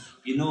sa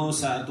Ginoo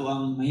sa ato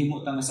ang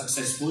mahimo ta nga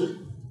successful.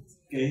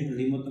 Okay,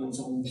 nalimot na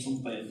sa akong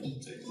sumpay ito.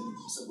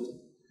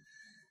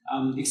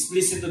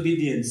 Explicit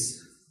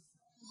obedience.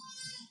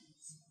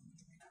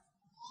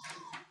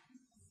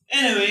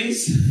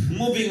 Anyways,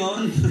 moving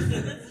on.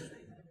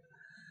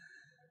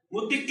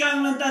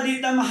 Mutikang lang ta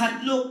dita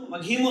mahadlok,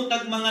 maghimot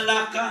tag mga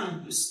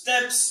lakang,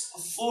 steps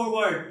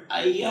forward.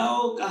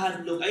 Ayaw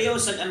kahadlok, ayaw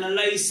sa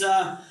analyze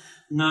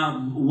na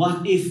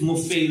what if mo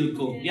fail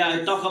ko. Yeah,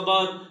 I talk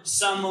about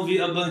some of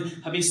you about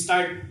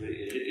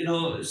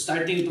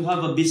starting to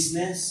have a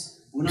business.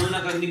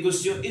 Una kang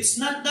negosyo. It's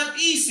not that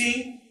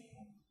easy.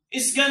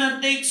 It's gonna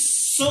take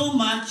so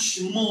much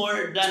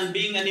more than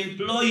being an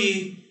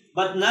employee.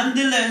 But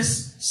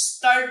nonetheless,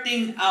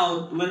 starting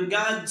out, when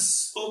God's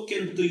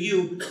spoken to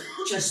you,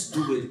 just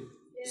do it.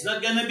 It's not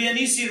gonna be an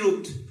easy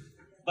route.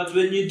 But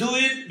when you do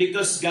it,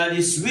 because God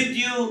is with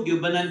you,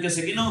 giubanan ka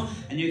sa Ginoo,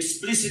 and you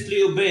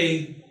explicitly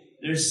obey,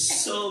 there's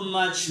so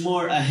much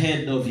more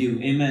ahead of you.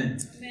 Amen.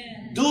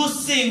 Amen. Do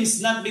things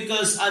not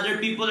because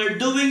other people are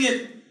doing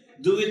it.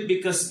 Do it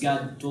because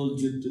God told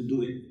you to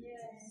do it.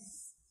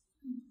 Yes.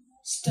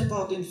 Step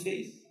out in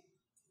faith.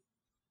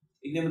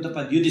 Ignan mo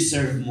tapat, you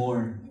deserve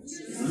more.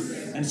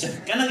 And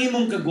siya, kanang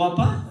imong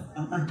kagwapa?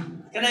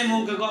 Kanang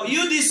imong kagwapa?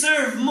 You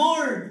deserve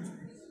more.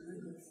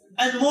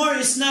 And more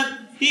is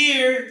not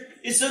here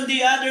It's on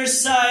the other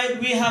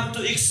side, we have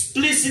to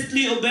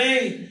explicitly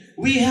obey.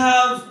 We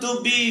have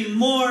to be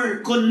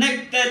more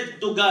connected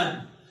to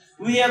God.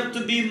 We have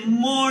to be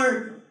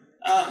more,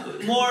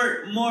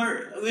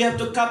 we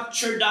have to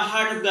capture the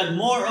heart of God,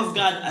 more of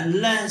God and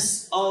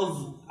less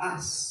of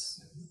us.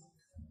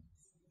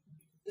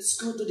 Let's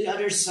go to the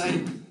other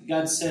side,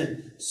 God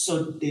said.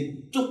 So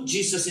they took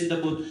Jesus in the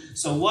boat.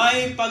 So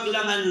why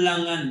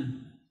paglangan-langan?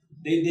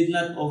 They did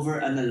not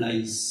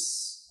overanalyze.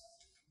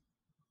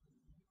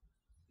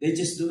 They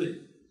just do it.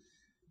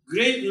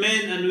 Great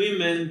men and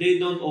women,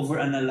 they don't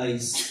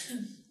overanalyze.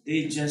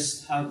 They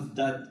just have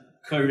that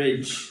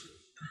courage.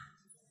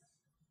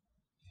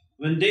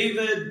 When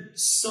David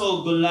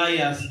saw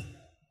Goliath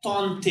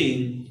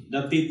taunting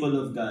the people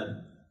of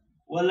God,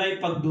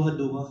 walay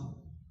pagduha-duha.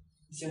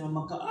 Siya nga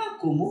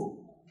makaako mo.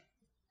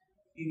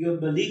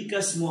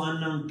 Igabalikas mo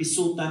anang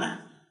pisuta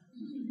na.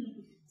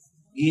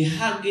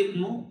 Gihagit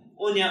mo.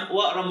 O niya,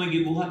 wa ra mo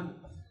gibuhat.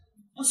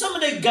 Ang sama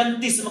na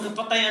ganti sa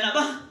makapatayan na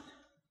ba?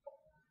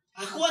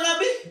 Ako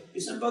anabi.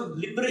 Isang pag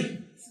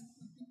libre.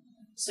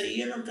 Sa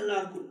iyan ang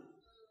kalago.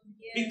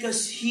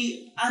 Because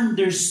he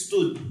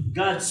understood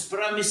God's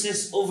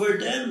promises over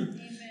them.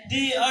 Amen.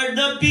 They are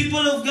the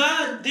people of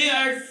God. They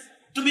are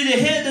to be the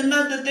head and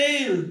not the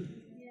tail.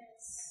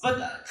 Yes. But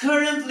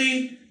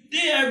currently,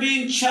 they are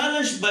being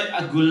challenged by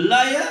a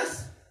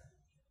Goliath.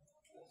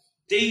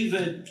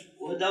 David,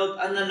 without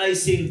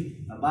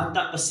analyzing,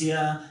 nabata pa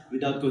siya,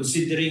 without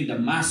considering the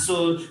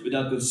muscle,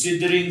 without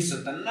considering sa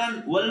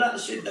tanan, wala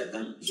siya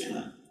dagang siya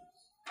nga.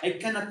 I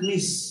cannot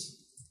miss.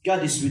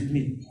 God is with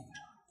me.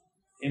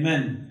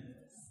 Amen.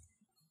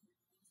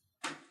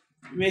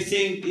 You may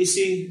think,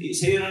 easy,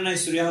 sa'yo na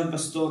istoryahan,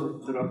 pastor,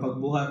 pero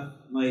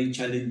pagbuhat, may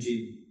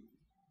challenging.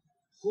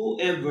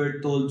 Whoever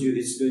told you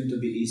it's going to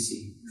be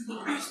easy?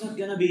 It's not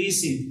gonna be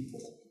easy.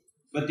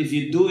 But if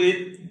you do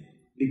it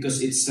because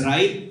it's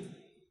right,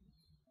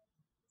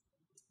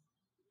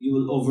 you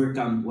will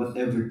overcome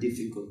whatever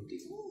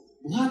difficulty.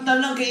 Buhatan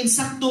lang kay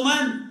insakto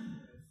man.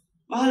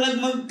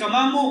 Bahalag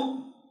magkamamo.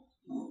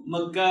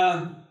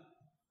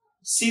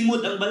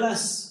 Magka-simod ang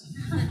balas.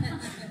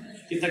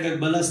 Kita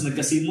kag balas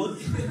nagkasimod.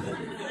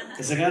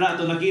 Kasagara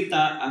ato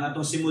nakita ang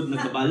atong simod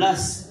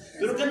nagkabalas.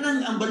 Pero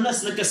kanang ang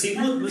balas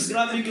nagkasimod, mas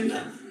grabe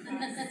gina.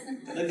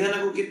 Kadaghan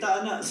ako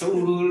kita ana sa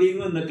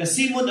ulingon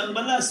nagkasimod ang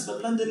balas,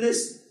 but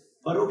nonetheless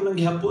parog lang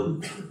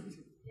gihapon.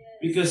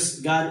 Because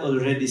God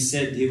already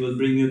said He will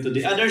bring you to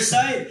the other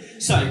side.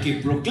 So I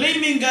keep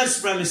proclaiming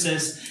God's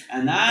promises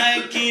and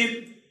I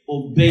keep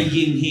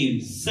obeying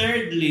Him.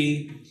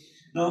 Thirdly,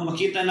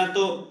 makita na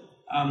to,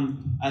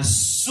 as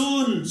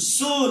soon,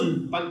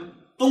 pag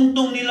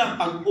tungtong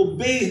nila,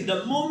 pag-obey,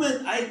 the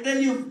moment, I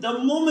tell you, the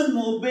moment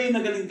mo obey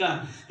na galing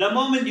ka, the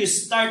moment you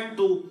start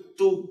to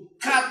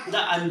cut the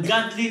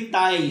ungodly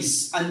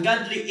ties,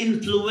 ungodly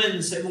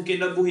influence sa imong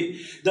kinabuhi,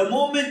 the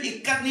moment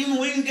i-cut niyo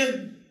mo yung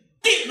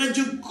di na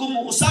dyan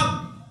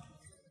kumuusap.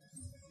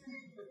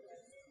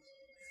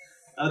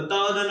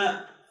 Tao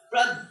na,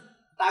 Brad,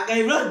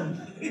 tagay Brad.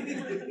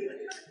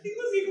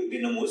 Hindi ko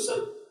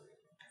ginamusap.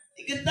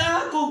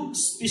 Ikita ako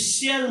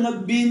special na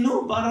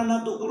bino para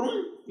nato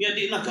karon. Nga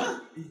di na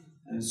ka.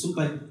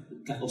 Sumpay,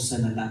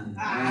 kausa na lang.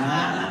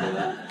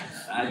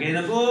 Tagay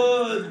na po.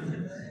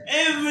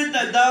 Every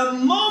time, the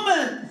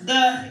moment,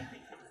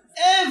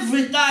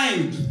 every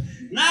time,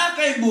 na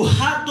kay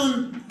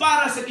buhaton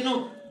para sa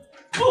Ginoo,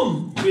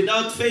 boom!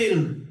 Without fail,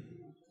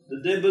 the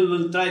devil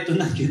will try to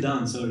knock you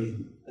down. Sorry.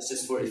 That's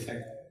just for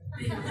effect.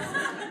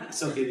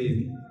 It's okay,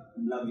 baby.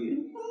 Love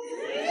you.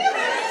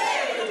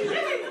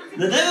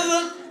 The devil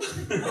will...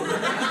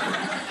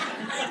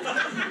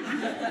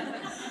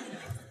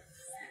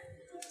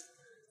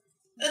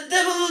 the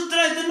devil will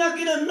try to knock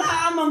you down.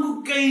 Naamang ko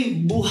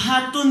kay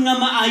buhaton nga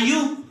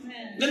maayo.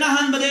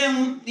 Ganahan ba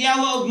yung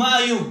yawa og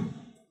maayo?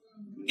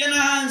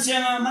 Ganahan siya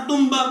nga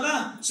matumba ka.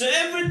 So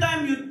every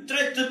time you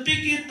try to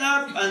pick it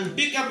up and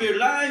pick up your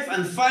life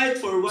and fight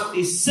for what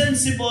is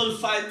sensible,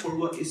 fight for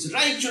what is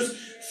righteous,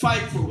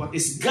 fight for what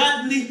is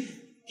godly,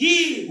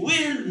 He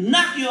will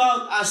knock you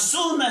out as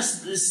soon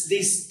as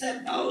they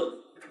step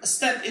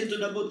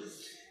into the boat.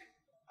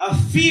 A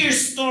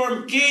fierce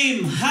storm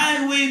came,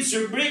 high winds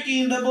were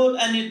breaking the boat,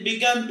 and it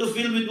began to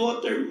fill with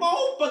water.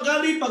 Mao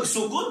pagali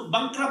pagsugod,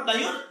 bankrupt na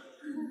yun.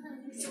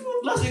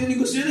 Klase yung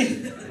negosyo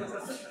ni.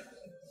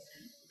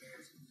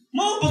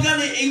 Mao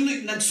pagali,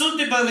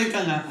 nagsulti pa rin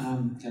ka nga,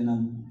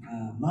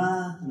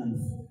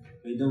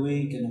 by the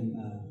way,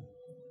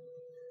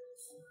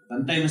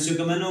 bantay masyo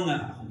ka mano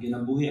nga, ako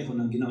ginabuhi, ako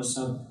nang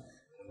ginausap.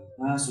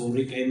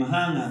 Sorry kay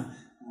mahanga.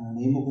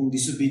 Nahimo kong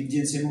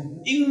disobedience mo.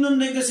 Ingnon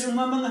na kasi yung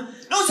mama nga,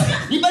 no,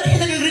 saka, di ba rin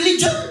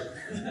nag-religion?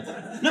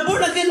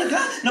 Nabuang na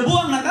ka?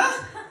 Nabuang na ka?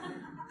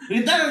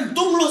 Ritang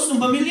tunglos ng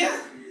pamilya?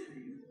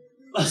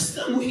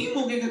 Basta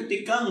muhimo kay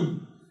kagtikang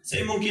sa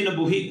imong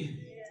kinabuhi.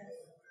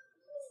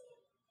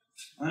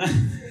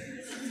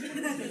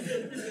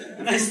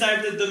 When I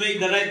started to make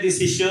the right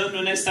decision,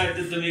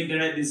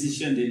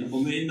 din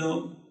ako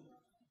mainom,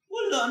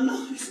 wala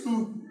na.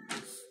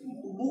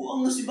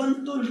 Buang na si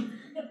Bantol.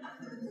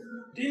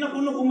 Di na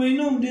kuno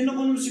kuminom, di na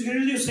kuno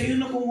sigarilyo, sayo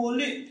na kong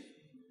uli.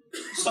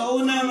 Sa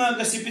una nga,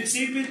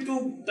 kasipit-sipit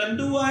ko,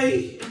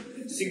 tanduay,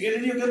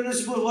 sigarilyo ka na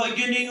siguro, wag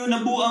yun yung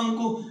nabuang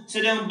ko.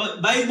 Sa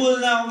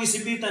Bible na akong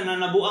isipitan na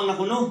nabuang na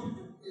kuno.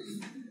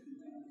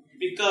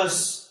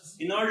 Because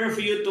in order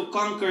for you to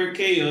conquer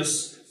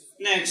chaos,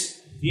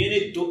 next, you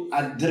need to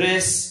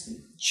address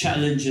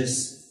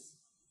challenges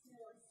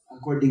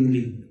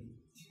accordingly.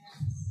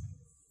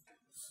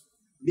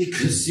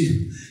 Because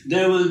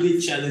there will be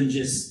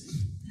challenges.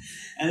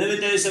 And let me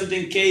tell you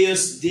something,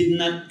 chaos did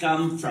not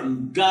come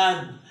from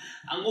God.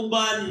 Ang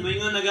uban, may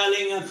nga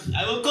nagaling,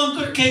 I will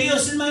conquer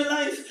chaos in my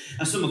life.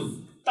 So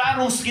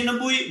magtarong sa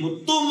kinabuhi,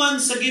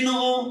 mutuman sa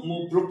Ginoo,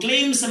 mo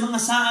proclaim sa mga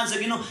saan sa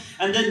Ginoo,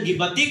 and then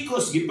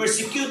gibatikos,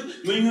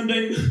 gipersecute, may nga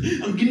dahil,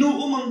 ang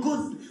Ginoo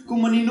manggod.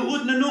 Kung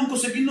maninuod na nung ko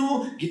sa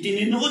Ginoo,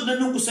 gitininuod na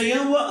nung ko sa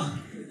yawa.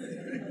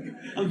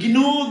 Ang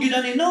Ginoo,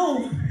 gidani,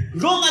 no.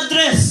 Wrong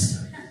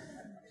address.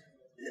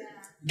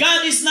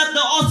 God is not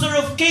the author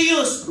of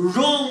chaos.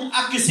 Wrong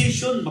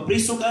accusation.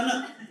 Mapriso ka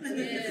na.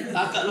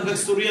 Taka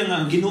nagagstorya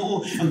nga, ang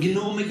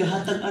Ginoo may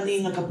gahatag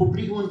ani nga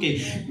kapobrehon kay,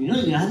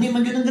 ani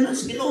magganang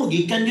sa Ginoo,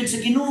 gikan gyud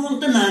sa Ginoo ang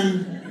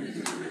tanan.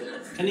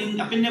 Kaning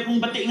apil niya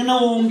pong bati nga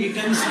naong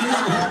gikan sa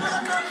Ginoo.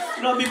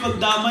 Grabe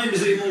pagdamay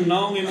bisan imong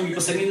naong imong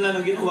ipasangin lang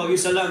ng Ginoo, wag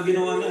sala ang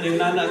Ginoo nga ning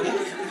nana ka.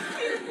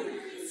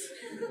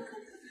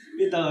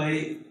 Bitaw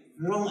ay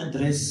wrong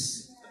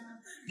address.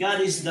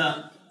 God is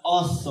the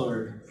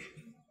author,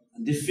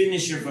 the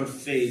finisher of our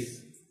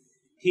faith.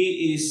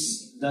 He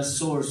is the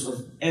source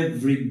of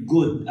every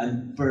good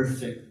and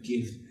perfect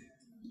gift.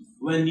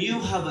 When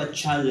you have a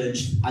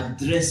challenge,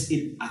 address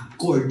it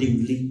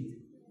accordingly.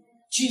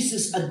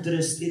 Jesus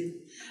addressed it.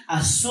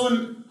 As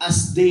soon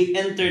as they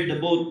entered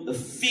the boat, a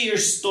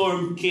fierce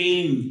storm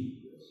came.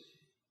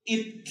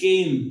 It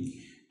came.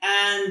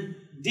 And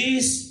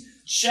these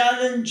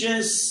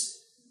challenges,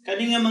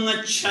 kaninga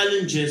mga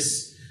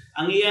challenges,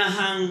 ang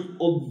iyahang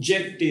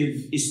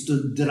objective is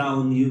to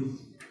drown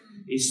you,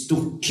 is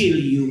to kill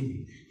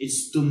you,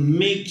 is to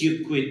make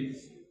you quit.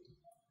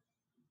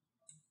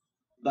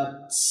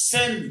 But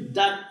send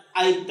that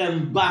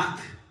item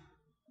back.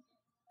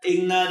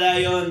 Ingna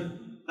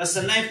dayon,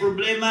 basta na'y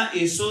problema,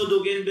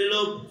 isudog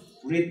envelope,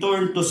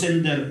 return to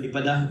sender,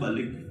 ipadah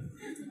balik.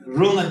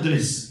 Wrong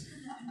address.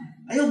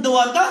 Ayaw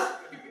dawata?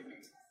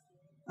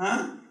 Ha?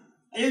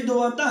 Ayaw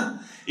dawata.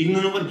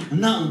 Ingno naman,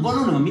 ang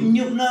bano na,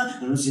 minyo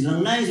na, silang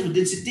nais,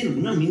 density,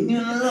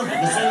 minyo na lang,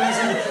 pagkasal na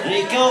sila.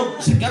 Ikaw,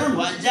 sa karon,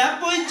 wadya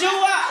po,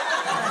 jowa!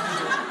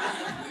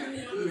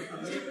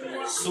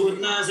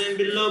 Suot na sa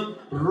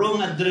envelope,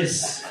 wrong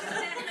address.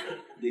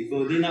 Di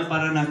na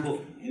para nako.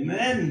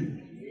 Amen.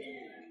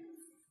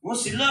 Mo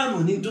sila,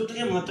 nindot ka,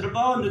 mga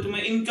trabaho, nindot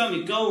may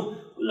income, ikaw,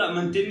 wala,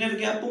 maintainer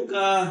gyapon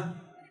ka.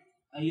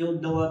 Ayaw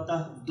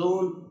dawata.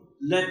 Don't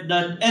let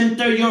that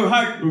enter your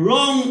heart.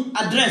 Wrong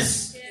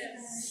address.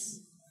 Yes.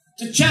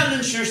 To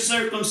challenge your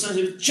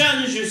circumstances,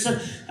 challenge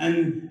yourself,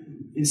 and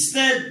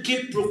instead,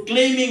 keep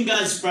proclaiming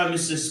God's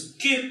promises.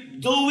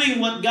 Keep doing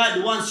what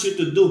God wants you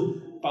to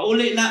do.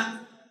 Pauli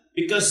na.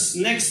 Because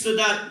next to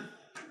that,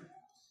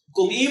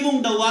 kung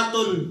imong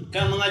dawaton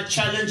ka mga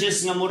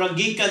challenges nga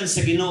muragikan sa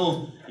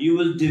Ginoo, you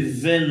will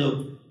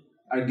develop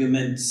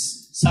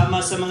arguments. Sama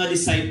sa mga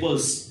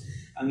disciples.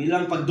 Ang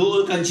ilang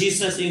pagduol kan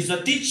Jesus is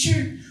the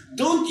teacher.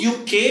 Don't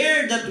you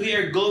care that we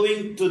are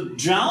going to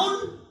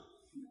drown?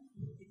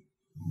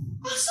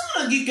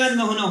 Asa nagikan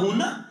nga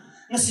hunahuna?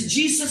 Nga si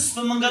Jesus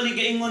pamanggali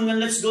gaingon nga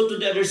let's go to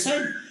the other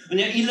side.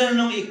 Unya ilan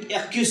nung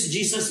i-accuse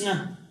Jesus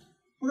nga,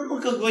 wala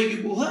magkagway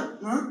gibuhat,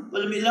 ha?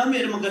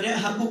 Walami-lami, ramang ka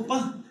hagok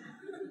pa.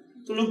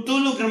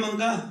 Tulog-tulog ramang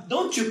ka.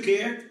 Don't you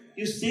care?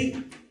 You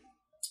think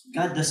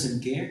God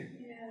doesn't care?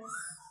 Yes.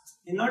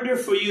 In order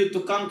for you to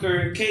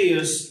conquer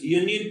chaos,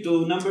 you need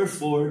to, number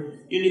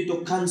 4, you need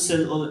to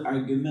cancel all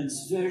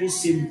arguments. Very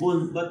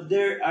simple. But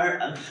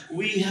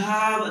we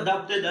have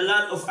adopted a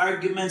lot of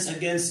arguments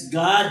against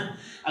God,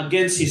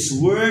 against His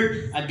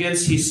Word,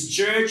 against His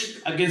church,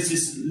 against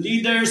His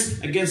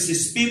leaders, against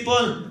His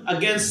people,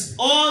 against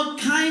all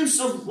kinds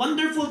of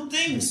wonderful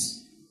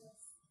things.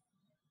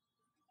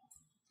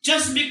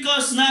 Just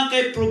because na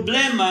kay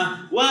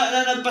problema, wala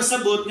na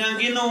nagpasabot nga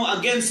Ginoo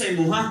against sa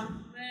imuha.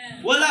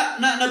 Wala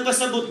na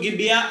nagpasabot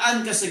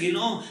gibiyaan ka sa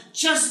Ginoo.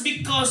 Just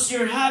because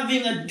you're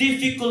having a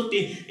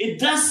difficulty, it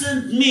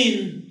doesn't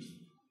mean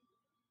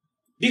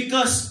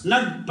because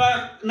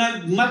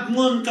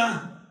nagmatngon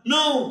ka.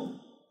 No.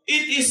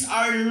 It is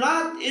our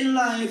lot in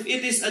life.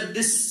 It is a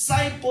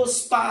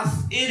disciple's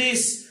path. It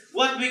is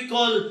what we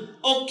call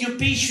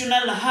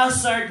occupational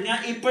hazard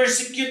nga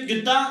i-persecute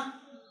kita.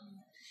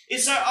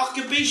 It's our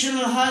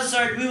occupational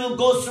hazard. We will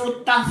go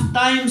through tough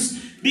times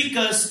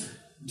because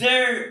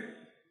their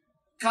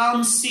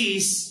calm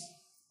seas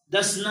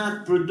does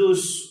not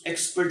produce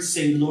expert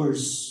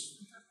sailors.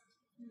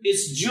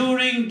 It's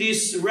during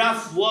these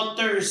rough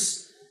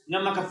waters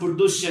na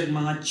makaproduce yung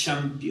mga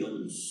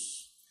champions.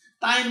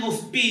 Time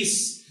of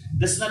peace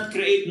does not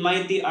create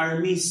mighty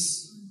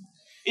armies.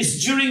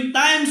 It's during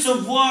times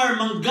of war,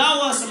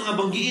 manggawa sa mga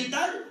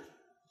banggiitan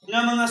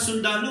ng mga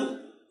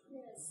sundalo.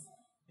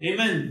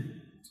 Amen.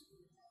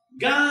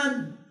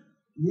 God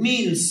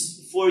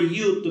means for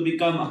you to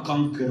become a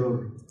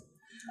conqueror.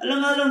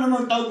 Alang-alang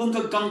naman tawag kong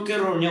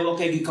kag-conqueror niya, wag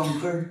kayo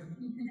gi-conquer.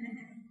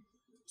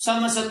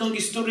 Sama sa itong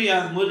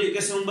istorya, muli ka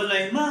sa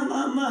balay, ma,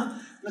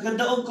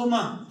 nakadaog ko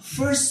ma,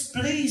 first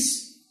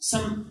place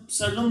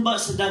sa lumba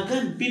sa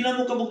dagan. Pila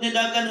mo kabog na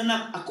dagan,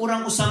 anak,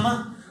 akurang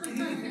usama.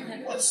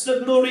 What's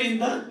the glory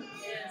in that?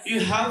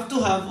 You have to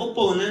have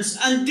opponents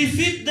and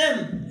defeat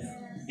them.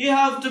 You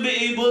have to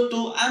be able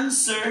to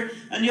answer,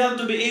 and you have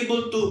to be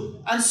able to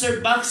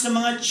answer back sa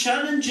mga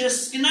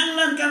challenges.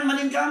 Kinanglan kang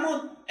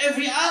maningkamot.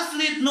 Every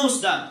athlete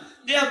knows that.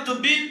 They have to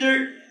beat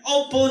their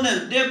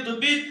opponent. They have to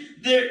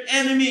beat their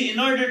enemy in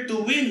order to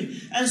win.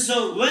 And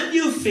so when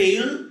you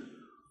fail,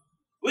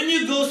 when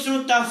you go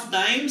through tough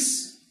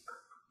times,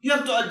 you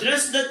have to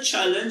address that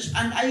challenge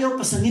and ayaw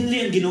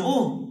pasanginli ang Ginoo.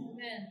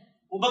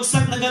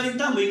 Mubagsak na galing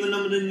ta, mo ingon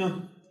naman ninyo.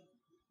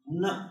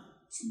 Na,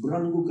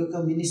 sobrang guga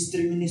ka,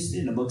 ministry,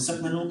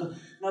 nabagsak na nung ka.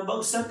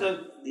 Nabagsak ka,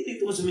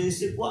 dito mo sa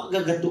ministry, wag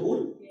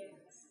gagatuon.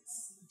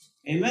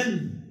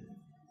 Amen.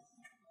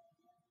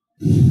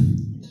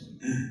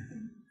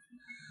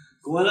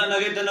 Kung wala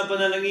na kita na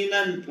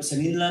panalanginan,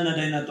 pasanginlan na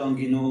dahil na ito ang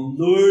Ginoo.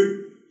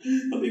 Lord,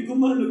 sabi ko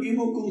man, huwag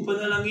mo kong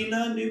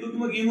panalanginan, huwag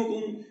mo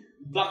kong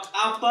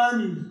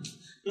back-upan.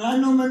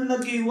 Nga man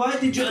lagi, why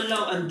did you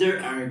allow? And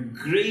there are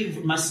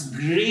mas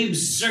grave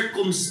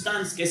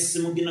circumstance kaysa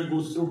sa mong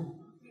ginago through.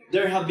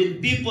 There have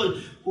been people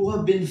who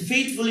have been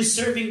faithfully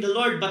serving the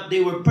Lord, but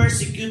they were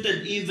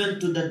persecuted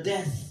even to the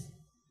death.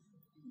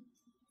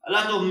 A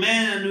lot of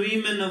men and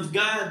women of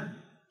God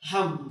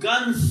have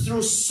gone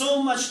through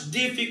so much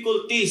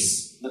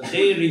difficulties, but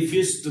they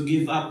refuse to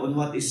give up on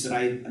what is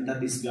right, and that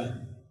is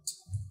God.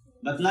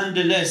 But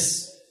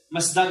nonetheless,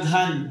 mas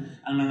daghan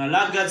ang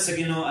nangalagad sa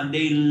Ginoo, and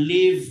they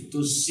live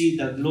to see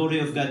the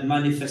glory of God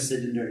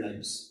manifested in their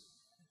lives.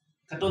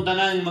 Katong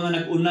tanan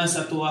mga nag-una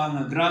sa tuwa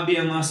nga grabe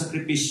ang mga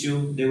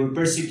sakripisyo, they were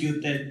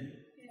persecuted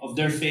of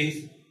their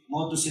faith.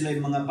 Mao to sila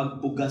yung mga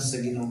pagpugas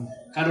sa Ginoo.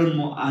 Karon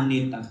mo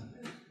anita.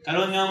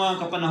 Karon nga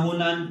mga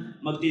kapanahunan,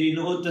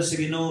 magtilinuod ta sa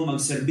Ginoo,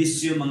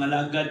 magserbisyo, mga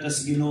lagad ta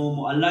sa Ginoo,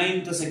 mo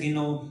align ta sa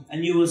Ginoo,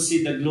 and you will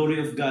see the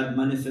glory of God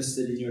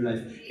manifested in your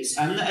life.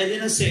 I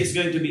didn't say it's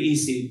going to be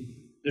easy.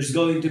 There's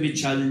going to be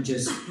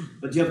challenges,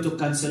 but you have to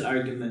cancel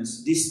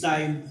arguments. This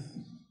time,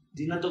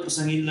 di na to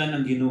pasanginlan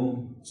ang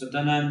Ginoo sa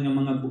tanan nga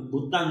mga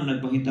butang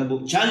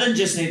nagpanghitabo,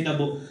 challenges na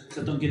hitabo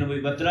sa tong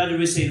kinabuhi. But rather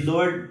we say,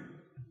 Lord,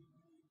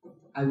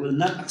 I will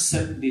not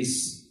accept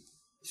these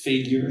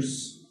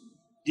failures.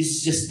 This is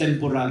just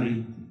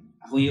temporary.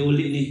 Ako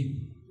iuli ni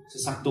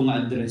sa saktong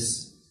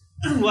address.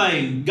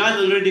 Why?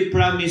 God already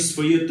promised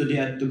for you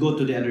to go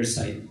to the other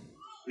side.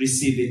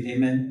 Receive it.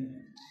 Amen.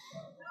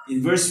 In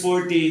verse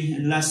 40,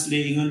 and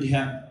lastly, ingon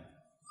diha,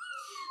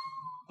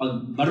 pag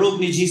barog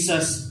ni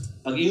Jesus,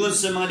 pag ingon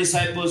sa mga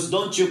disciples,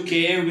 don't you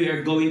care we are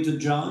going to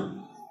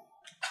drown?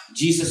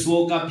 Jesus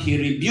woke up, he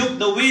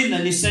rebuked the wind,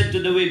 and he said to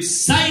the waves,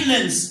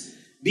 silence,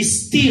 be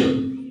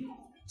still.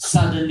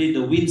 Suddenly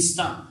the wind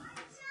stopped,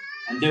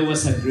 and there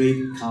was a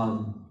great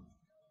calm.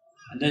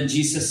 And then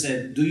Jesus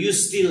said, do you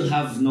still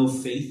have no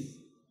faith?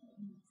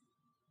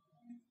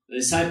 The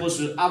disciples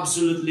were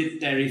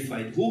absolutely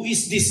terrified. Who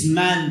is this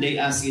man?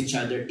 They asked each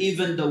other.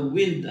 Even the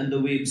wind and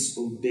the waves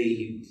obey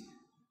him.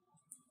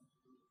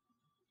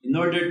 In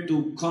order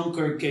to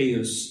conquer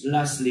chaos,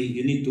 lastly,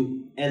 you need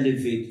to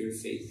elevate your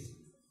faith.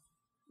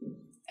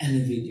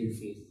 Elevate your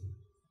faith.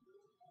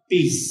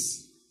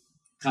 Peace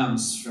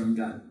comes from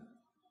God.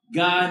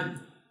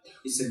 God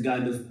is a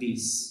God of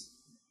peace.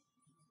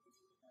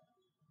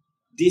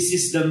 This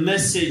is the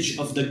message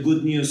of the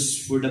good news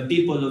for the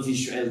people of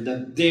Israel,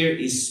 that there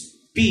is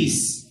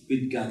peace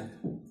with God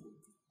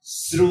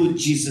through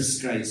Jesus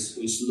Christ,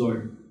 who is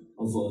Lord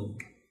of all.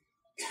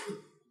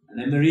 And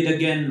let me read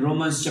again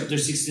Romans chapter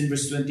 16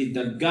 verse 20.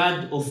 The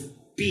God of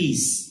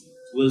peace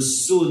will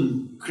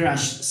soon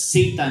crush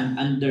Satan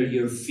under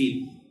your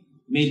feet.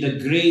 May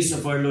the grace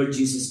of our Lord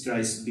Jesus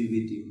Christ be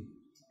with you.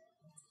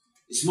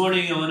 This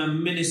morning I want to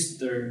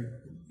minister.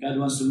 God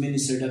wants to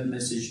minister that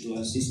message to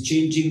us. He's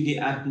changing the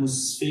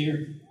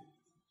atmosphere.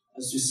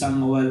 As we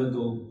sang a while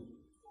ago,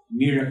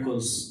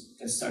 miracles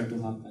can start to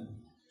happen.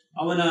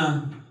 I want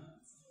to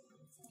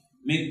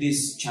make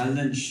this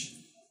challenge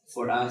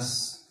for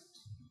us.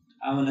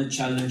 I want to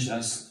challenge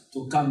us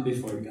to come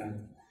before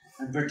God.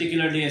 And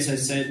particularly, as I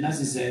said,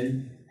 nasi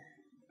Zen,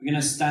 we're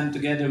going to stand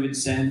together with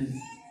Zen.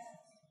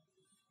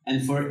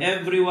 And for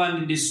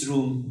everyone in this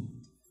room,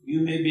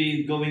 you may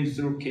be going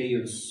through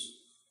chaos.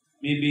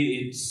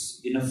 Maybe it's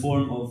in a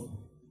form of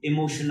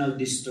emotional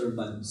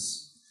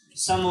disturbance.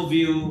 Some of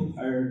you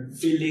are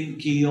feeling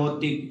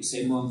chaotic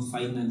sa imong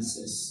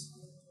finances.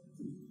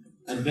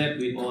 I bet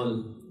we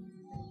all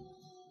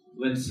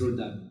went through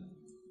that.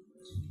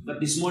 But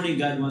this morning,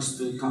 God wants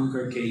to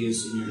conquer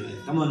chaos in your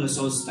life. Come on, let's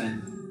all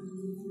stand.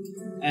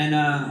 And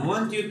I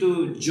want you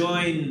to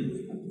join.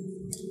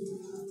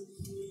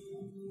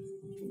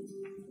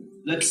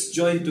 Let's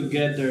join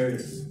together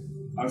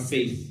our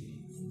faith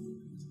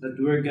that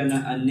we're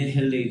gonna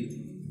annihilate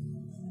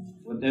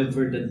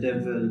whatever the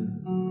devil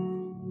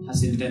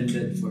has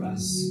intended for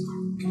us.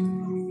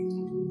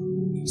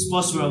 Let's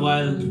pause for a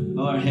while,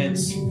 bow our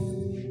heads.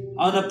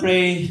 I want to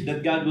pray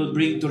that God will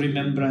bring to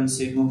remembrance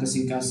sa imong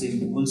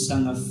kasing-kasing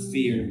unsang nga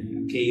fear,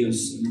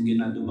 chaos imong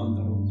ginadumang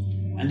karon.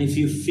 And if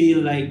you feel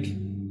like,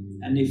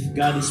 and if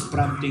God is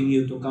prompting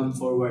you to come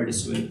forward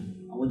as well,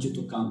 I want you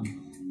to come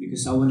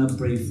because I want to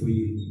pray for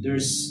you.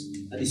 There's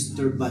a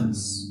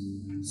disturbance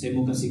sa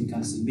imong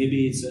kasing-kasing.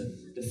 Maybe it's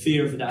the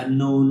fear of the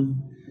unknown.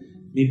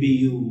 Maybe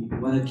you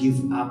want to give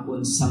up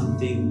on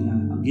something.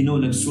 Ang Ginoo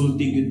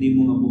nagsulti gyud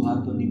nimo nga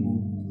buhaton nimo.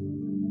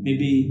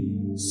 Maybe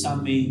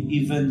some may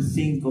even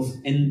think of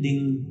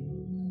ending,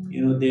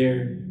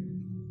 their,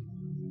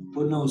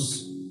 who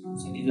knows,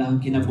 sa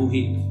ilang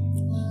kinabuhi.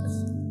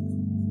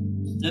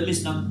 Let me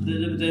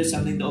tell you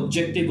something. The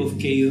objective of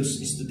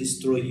chaos is to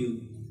destroy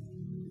you.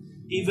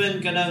 Even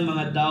kanang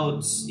mga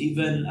doubts,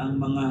 even ang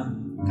mga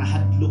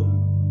kahatlok,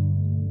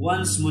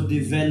 once mo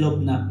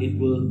develop na, it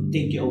will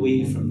take you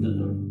away from the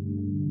Lord.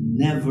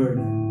 Never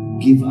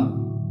give up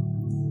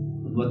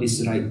on what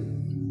is right.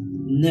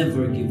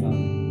 Never give up.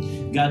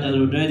 God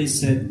already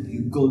said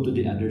you go to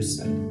the other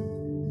side.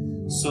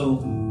 So,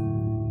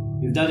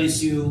 if that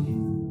is you,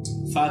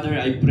 Father,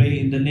 I pray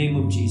in the name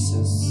of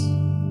Jesus,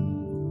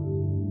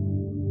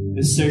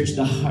 search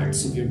the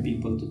hearts of your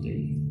people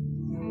today.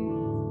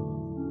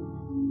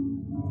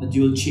 That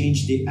you will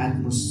change the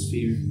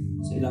atmosphere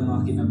sa ilang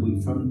mga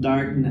kinabuhi, from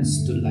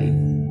darkness to light,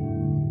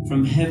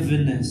 from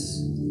heaviness,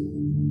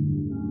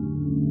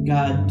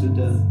 God, to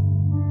the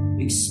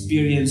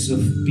experience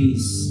of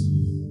peace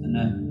and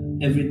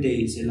every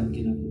day sa ilang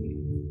kinabuhi.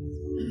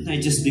 I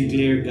just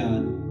declare,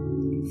 God,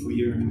 for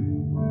your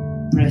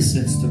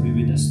presence to be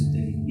with us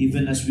today,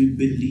 even as we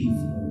believe,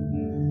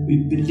 Lord.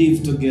 We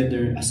believe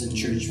together as a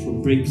church for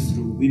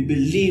breakthrough. We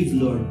believe,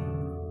 Lord,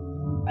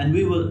 and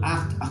we will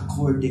act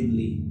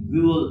accordingly. We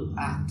will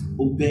act,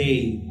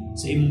 obey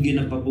sa imong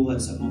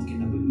ginapabuhat sa among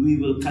kinabuhi. We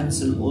will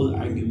cancel all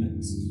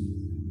arguments.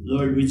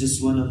 Lord, we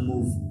just want to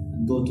move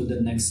and go to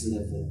the next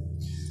level.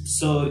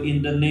 So,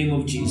 in the name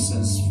of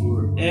Jesus,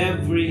 for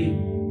every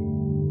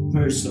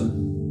person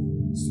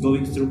who's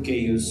going through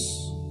chaos,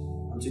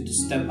 I want you to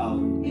step out,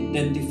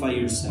 identify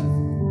yourself,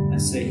 and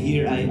say,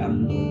 here I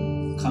am,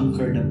 Lord.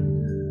 Conquer the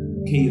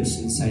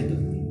chaos inside of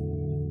me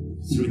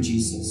through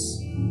Jesus.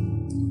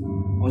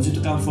 I want you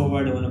to come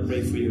forward. I want to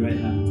pray for you right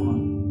now. Come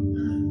on.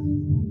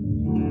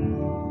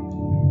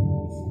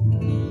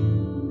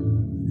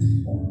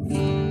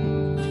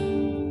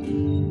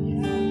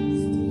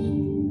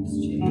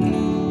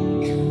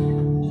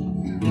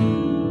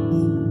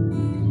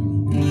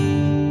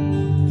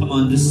 Come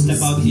on, just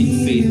step out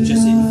in faith,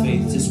 just in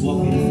faith, just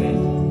walk in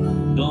faith.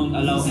 Don't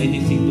allow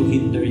anything to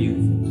hinder you.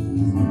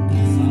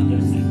 Father,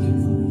 thank you.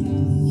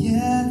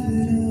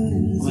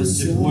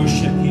 Let's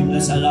worship Him.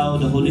 Let's allow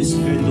the Holy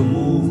Spirit to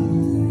move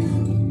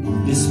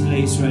this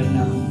place right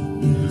now.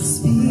 The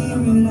Spirit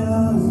of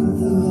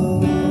the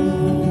Lord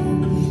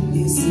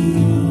is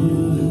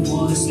here.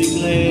 Let's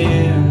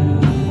declare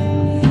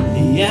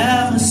the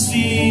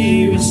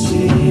atmosphere is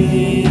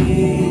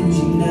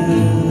changing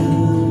now.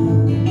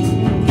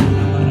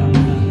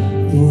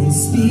 The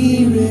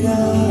Spirit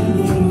of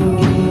the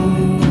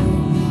Lord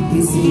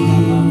is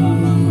here.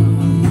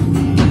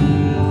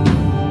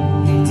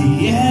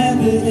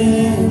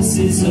 Evidence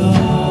is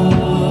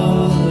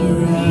all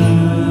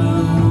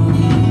around.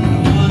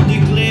 Come on,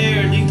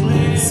 declare.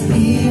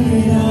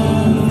 Spirit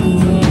of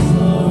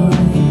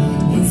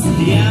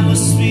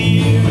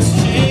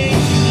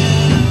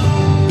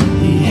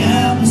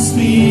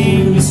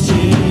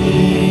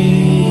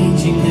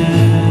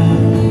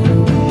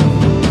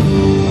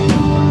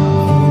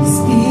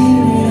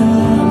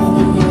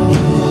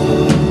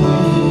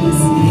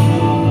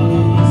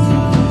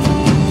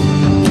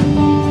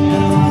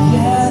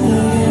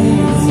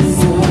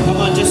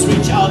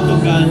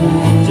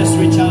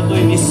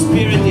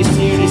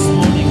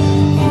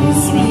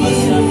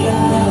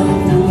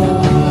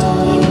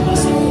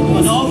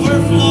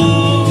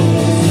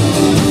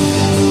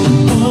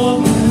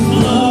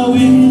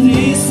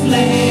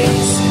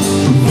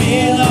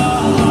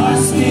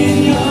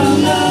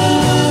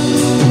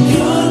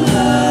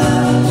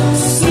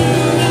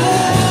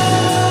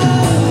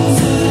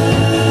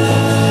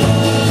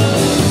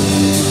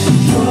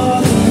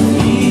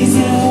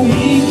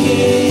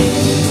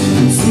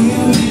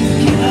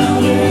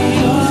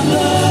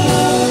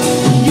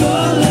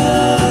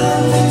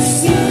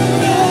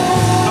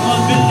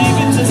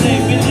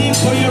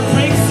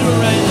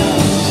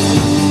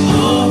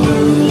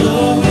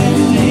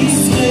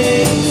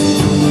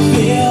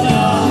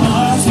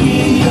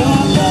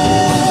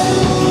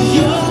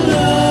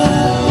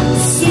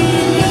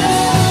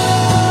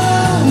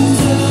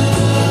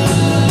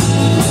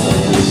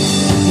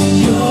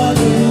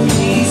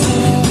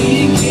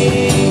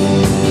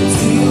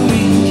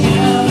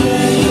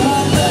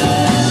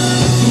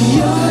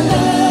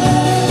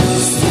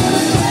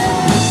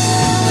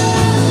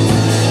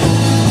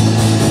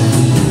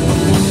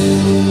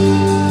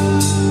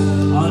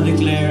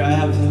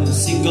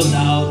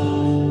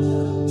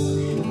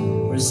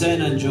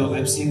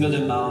singled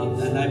them out,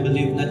 and I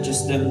believe not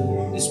just them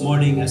this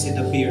morning as it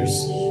appears.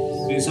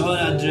 Because I want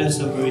to address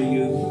over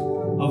you,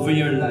 over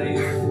your life,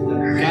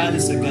 that God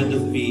is a God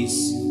of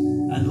peace,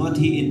 and what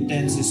He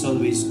intends is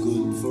always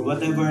good. For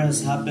whatever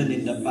has happened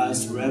in the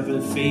past,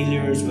 whatever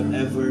failures,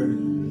 whatever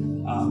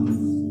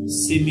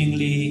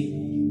seemingly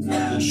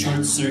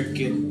short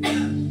circuit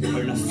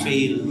or na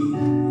fail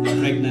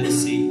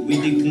pregnancy, we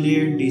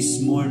declare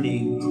this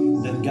morning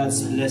that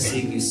God's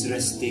blessing is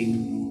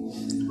resting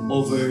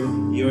over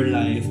your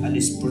life and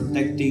is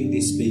protecting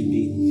this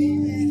baby.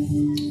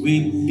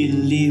 We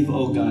believe,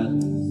 oh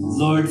God,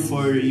 Lord,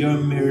 for your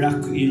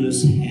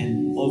miraculous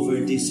hand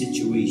over this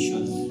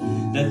situation,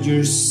 that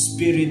your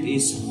Spirit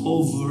is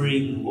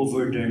hovering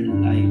over their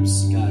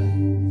lives, God,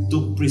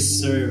 to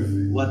preserve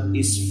what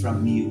is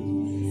from you.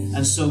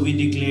 And so we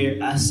declare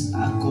as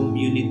a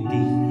community,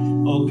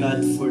 oh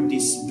God, for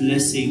this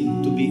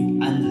blessing to be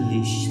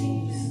unleashed,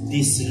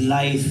 this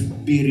life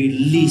be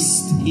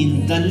released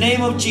in the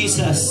name of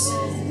Jesus.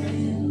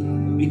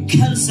 We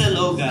cancel,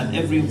 oh God,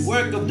 every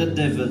work of the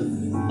devil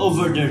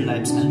over their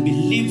lives and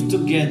believe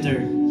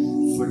together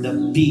for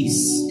the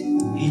peace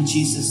in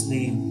Jesus'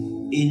 name.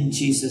 In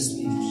Jesus'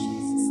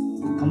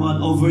 name. Come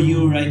on, over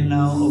you right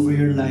now, over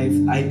your life,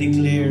 I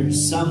declare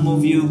some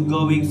of you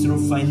going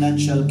through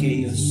financial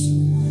chaos.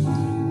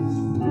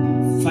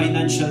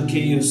 Financial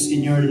chaos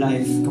in your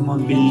life. Come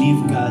on,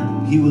 believe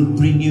God. He will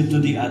bring you to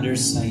the other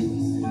side.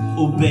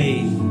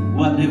 Obey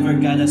whatever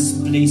God has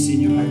placed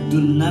in your heart.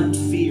 Do not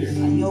fear.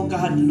 Ayaw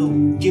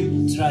kahadlok.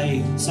 Keep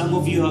trying. Some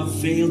of you have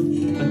failed,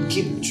 but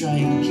keep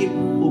trying. Keep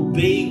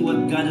obeying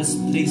what God has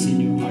placed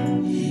in your heart.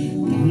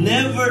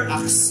 Never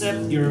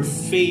accept your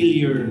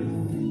failure.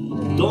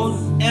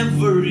 Don't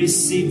ever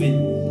receive it.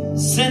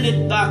 Send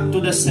it back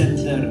to the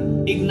sender.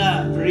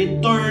 Igna,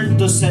 return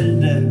to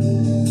sender.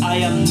 I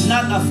am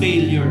not a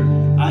failure.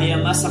 I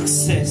am a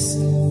success.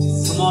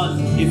 Come on,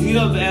 if you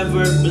have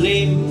ever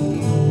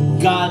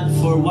blamed God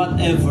for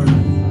whatever,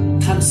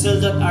 cancel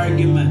that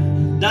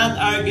argument. That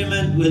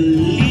argument will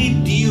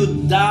lead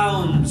you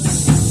down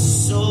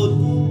so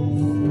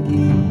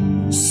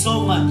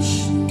much.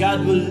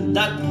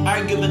 That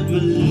argument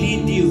will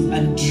lead you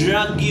and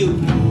drag you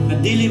na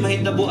dili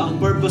mahitabo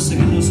ang purpose sa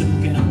Ginoo sa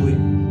kinabuhi.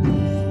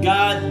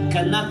 God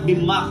cannot be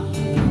mocked.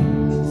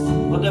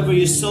 Whatever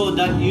you sow,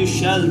 that you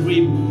shall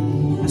reap.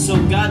 So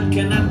God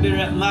cannot be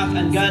mocked,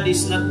 and God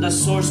is not the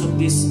source of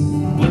this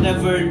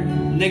whatever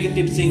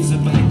negative things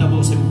na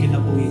pahitabo sa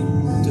kinabuhi.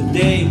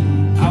 Today,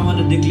 I want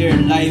to declare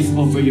life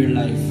over your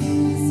life,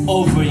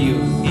 over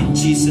you, in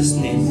Jesus'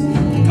 name.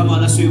 Come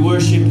on, as we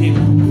worship Him,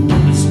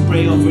 let's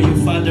pray over you.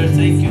 Father,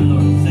 thank you,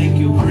 Lord. Thank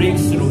you.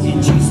 Breakthrough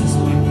in Jesus'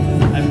 name.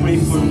 I pray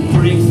for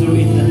breakthrough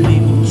in the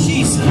name of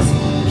Jesus.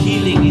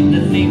 Healing in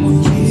the name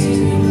of Jesus.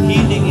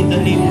 Healing in the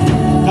name of Jesus.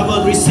 Come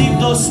on, receive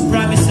those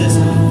promises.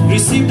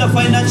 Receive the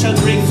financial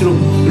breakthrough.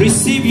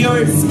 Receive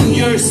your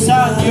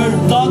son, your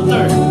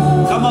daughter.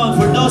 Come on,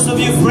 for those of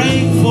you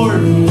praying for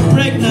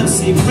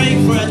pregnancy,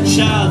 praying for a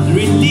child,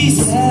 release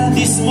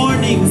this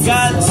morning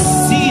God's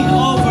seed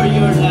over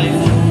your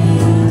life.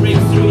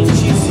 Breakthrough in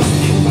Jesus'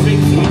 name.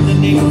 Breakthrough in the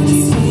name of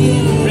Jesus.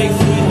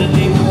 Breakthrough in the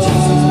name of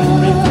Jesus. I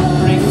pray for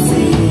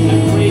breakthrough. I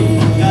pray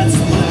for God's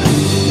plan.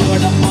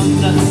 Lord,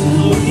 abundance.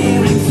 Lord,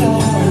 breakthrough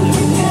over them.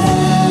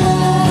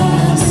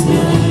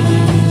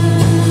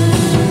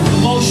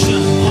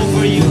 Emotion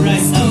over you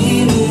right now.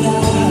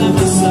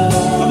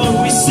 Come on,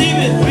 receive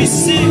it.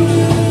 Receive.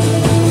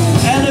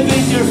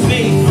 Elevate your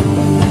faith.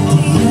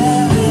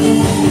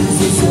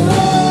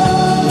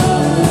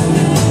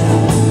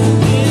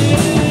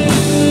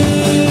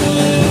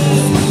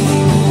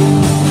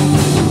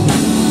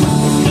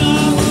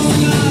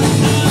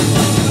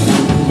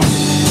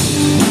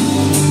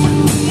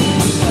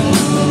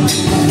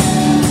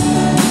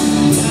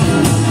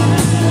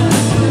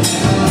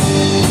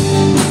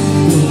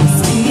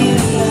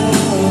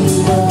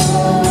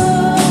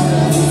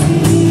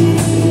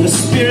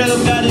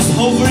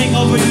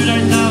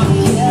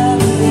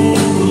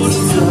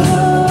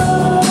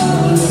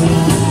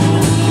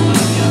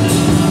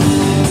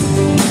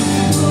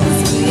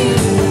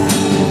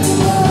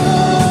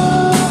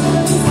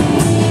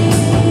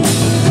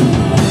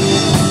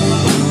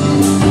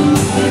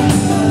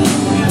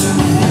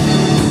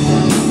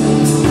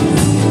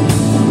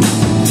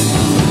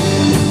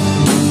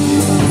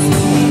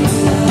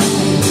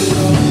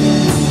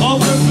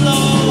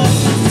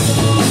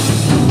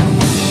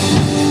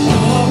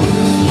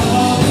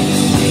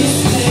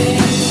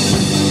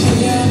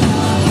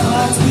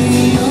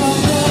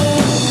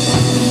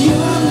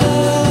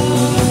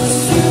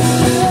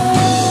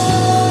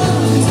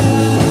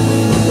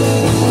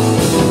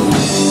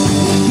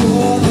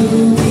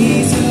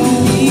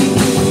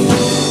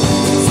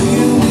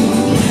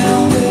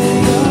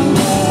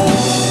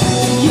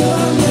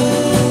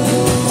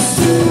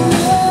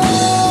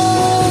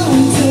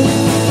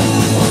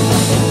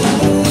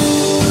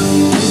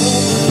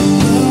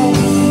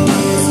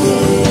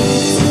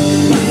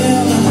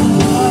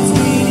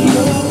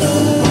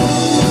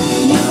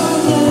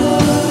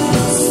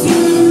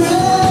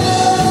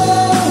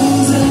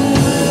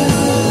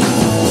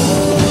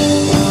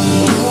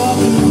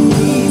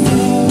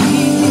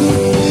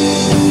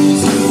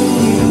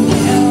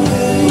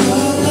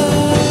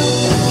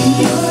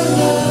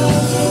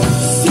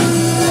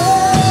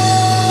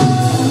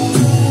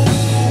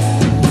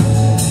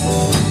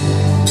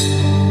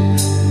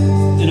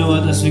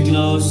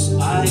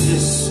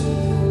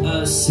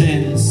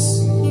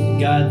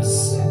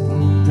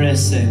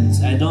 presence.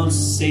 I don't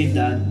say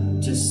that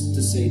just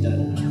to say that.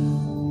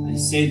 I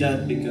say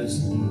that because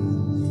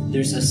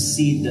there's a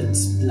seed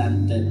that's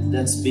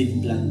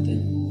been planted.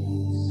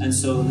 And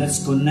so let's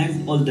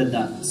connect all the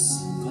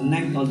dots.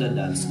 Connect all the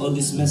dots. All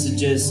these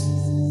messages,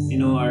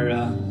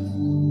 are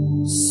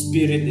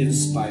spirit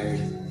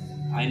inspired.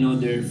 I know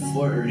they're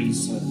for a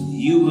reason.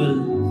 You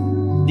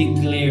will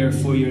declare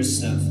for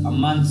yourself a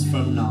month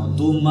from now,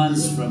 2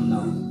 months from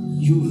now,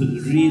 you will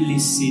really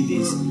see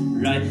this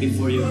right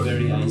before your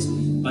very eyes.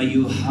 But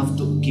you have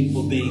to keep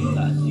obeying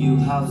God. You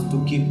have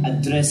to keep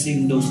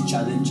addressing those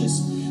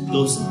challenges,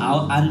 those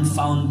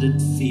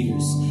unfounded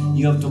fears.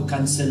 You have to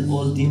cancel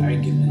all the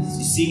arguments.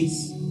 You see,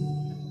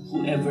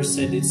 whoever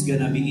said it's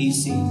gonna be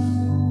easy,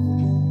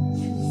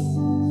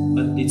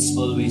 but it's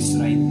always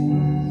right.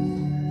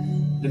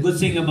 The good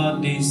thing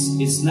about this,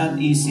 it's not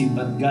easy,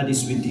 but God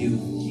is with you.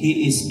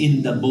 He is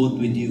in the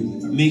boat with you.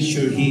 Make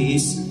sure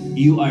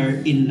you are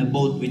in the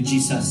boat with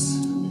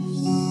Jesus.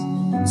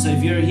 So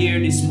if you're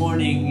here this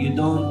morning,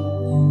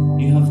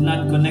 you have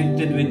not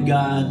connected with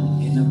God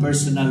in a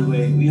personal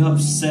way. We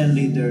have cell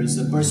leaders,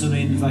 the person who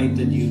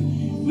invited you.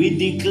 We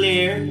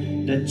declare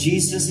that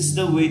Jesus is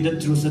the way, the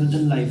truth, and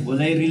the life.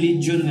 Walay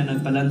religion nga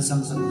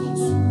nagpalansang sa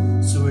cross.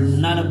 So we're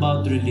not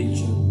about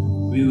religion.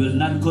 We will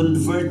not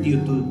convert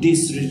you to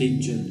this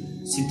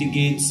religion. City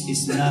Gates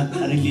is not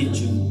a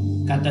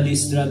religion.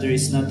 Catalyst rather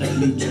is not a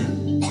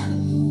religion.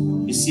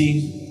 You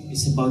see,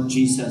 it's about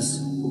Jesus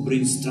who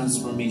brings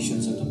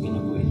transformation sa itong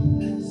kinabuhi.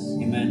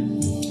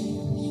 Amen.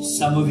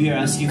 Some of you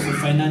are asking for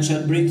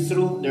financial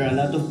breakthrough. There are a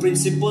lot of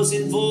principles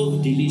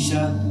involved. Dili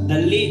siya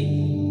dali.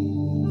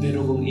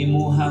 Pero kung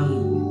imuhang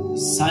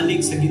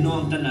salig sa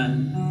Ginoo ang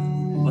tanan,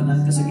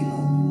 banan ka sa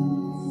Ginoo.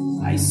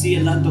 I see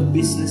a lot of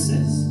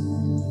businesses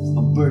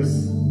of birth.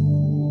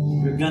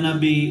 We're gonna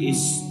be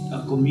a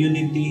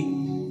community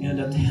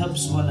that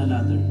helps one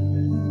another.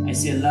 I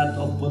see a lot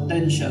of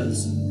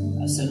potentials.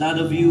 As a lot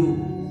of you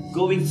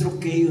going through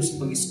chaos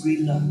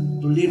pag-eskwela,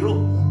 tuliro,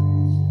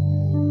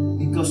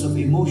 because of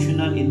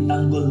emotional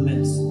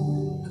entanglements.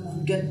 Come on,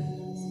 get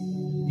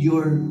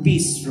your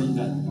peace from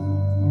God.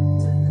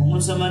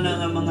 Kung sa man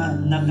nga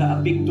mga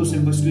naka-apekto sa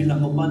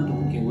pag-eskwela, mo ba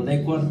tungod kay walay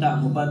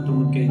kwarta, mo ba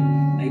tungod kay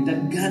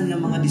naidaghan nga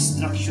mga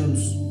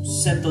distractions,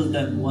 settle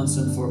them once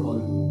and for all.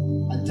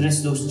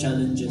 Address those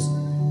challenges.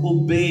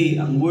 Obey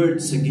ang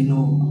word sa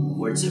Ginoo.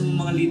 Word sa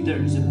mga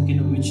leaders sa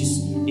Ginoo, which is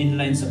in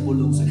line sa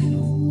pulong sa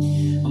Ginoo.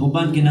 Ang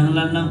uban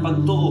kinahanglan ng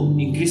pagtuo,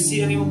 increase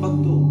ang imong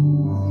pagtuo.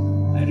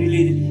 I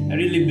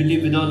really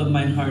believe with all of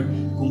my heart,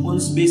 kung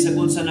bisag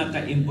unsa na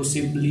ka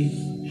imposible,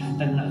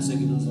 hatag na sa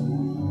Ginoo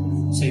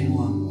sa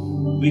imo.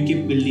 We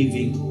keep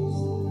believing.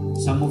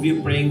 Some of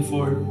you praying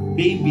for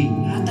baby,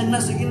 hatag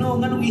na sa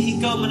Ginoo. Nganong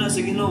ihikaw man na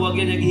sa Ginoo, wag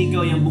yan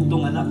ihikaw yang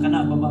buktong anak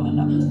kana pa bang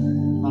anak.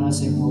 Para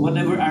sa imo,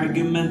 whatever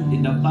argument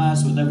in the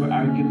past, whatever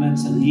argument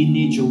sa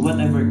lineage or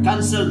whatever,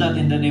 cancel that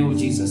in the name of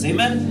Jesus.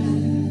 Amen.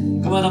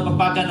 Come on,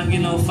 napapakan ng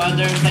Ginoo.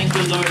 Father, thank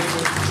you, Lord.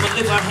 Let's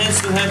lift our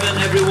hands to heaven,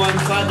 everyone.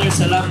 Father,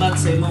 salamat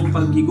sa imong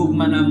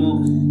paghigugma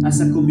namo.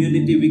 As a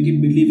community, we keep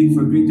believing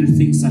for greater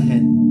things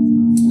ahead.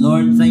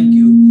 Lord, thank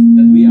you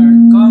that we are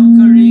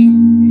conquering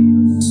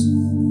chaos.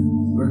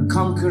 We're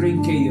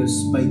conquering chaos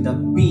by the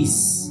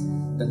peace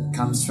that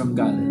comes from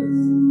God,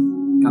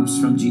 comes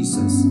from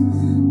Jesus.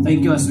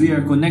 Thank you, as we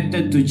are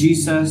connected to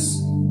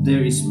Jesus, there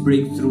is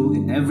breakthrough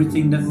in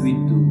everything that we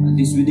do. And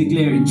this we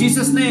declare in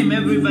Jesus' name.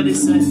 Everybody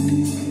said.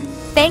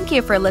 Thank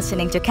you for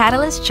listening to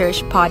Catalyst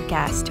Church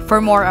Podcast. For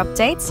more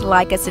updates,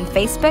 like us on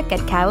Facebook at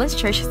Catalyst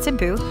Church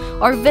Cebu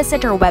or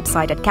visit our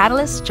website at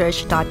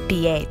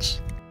catalystchurch.ph.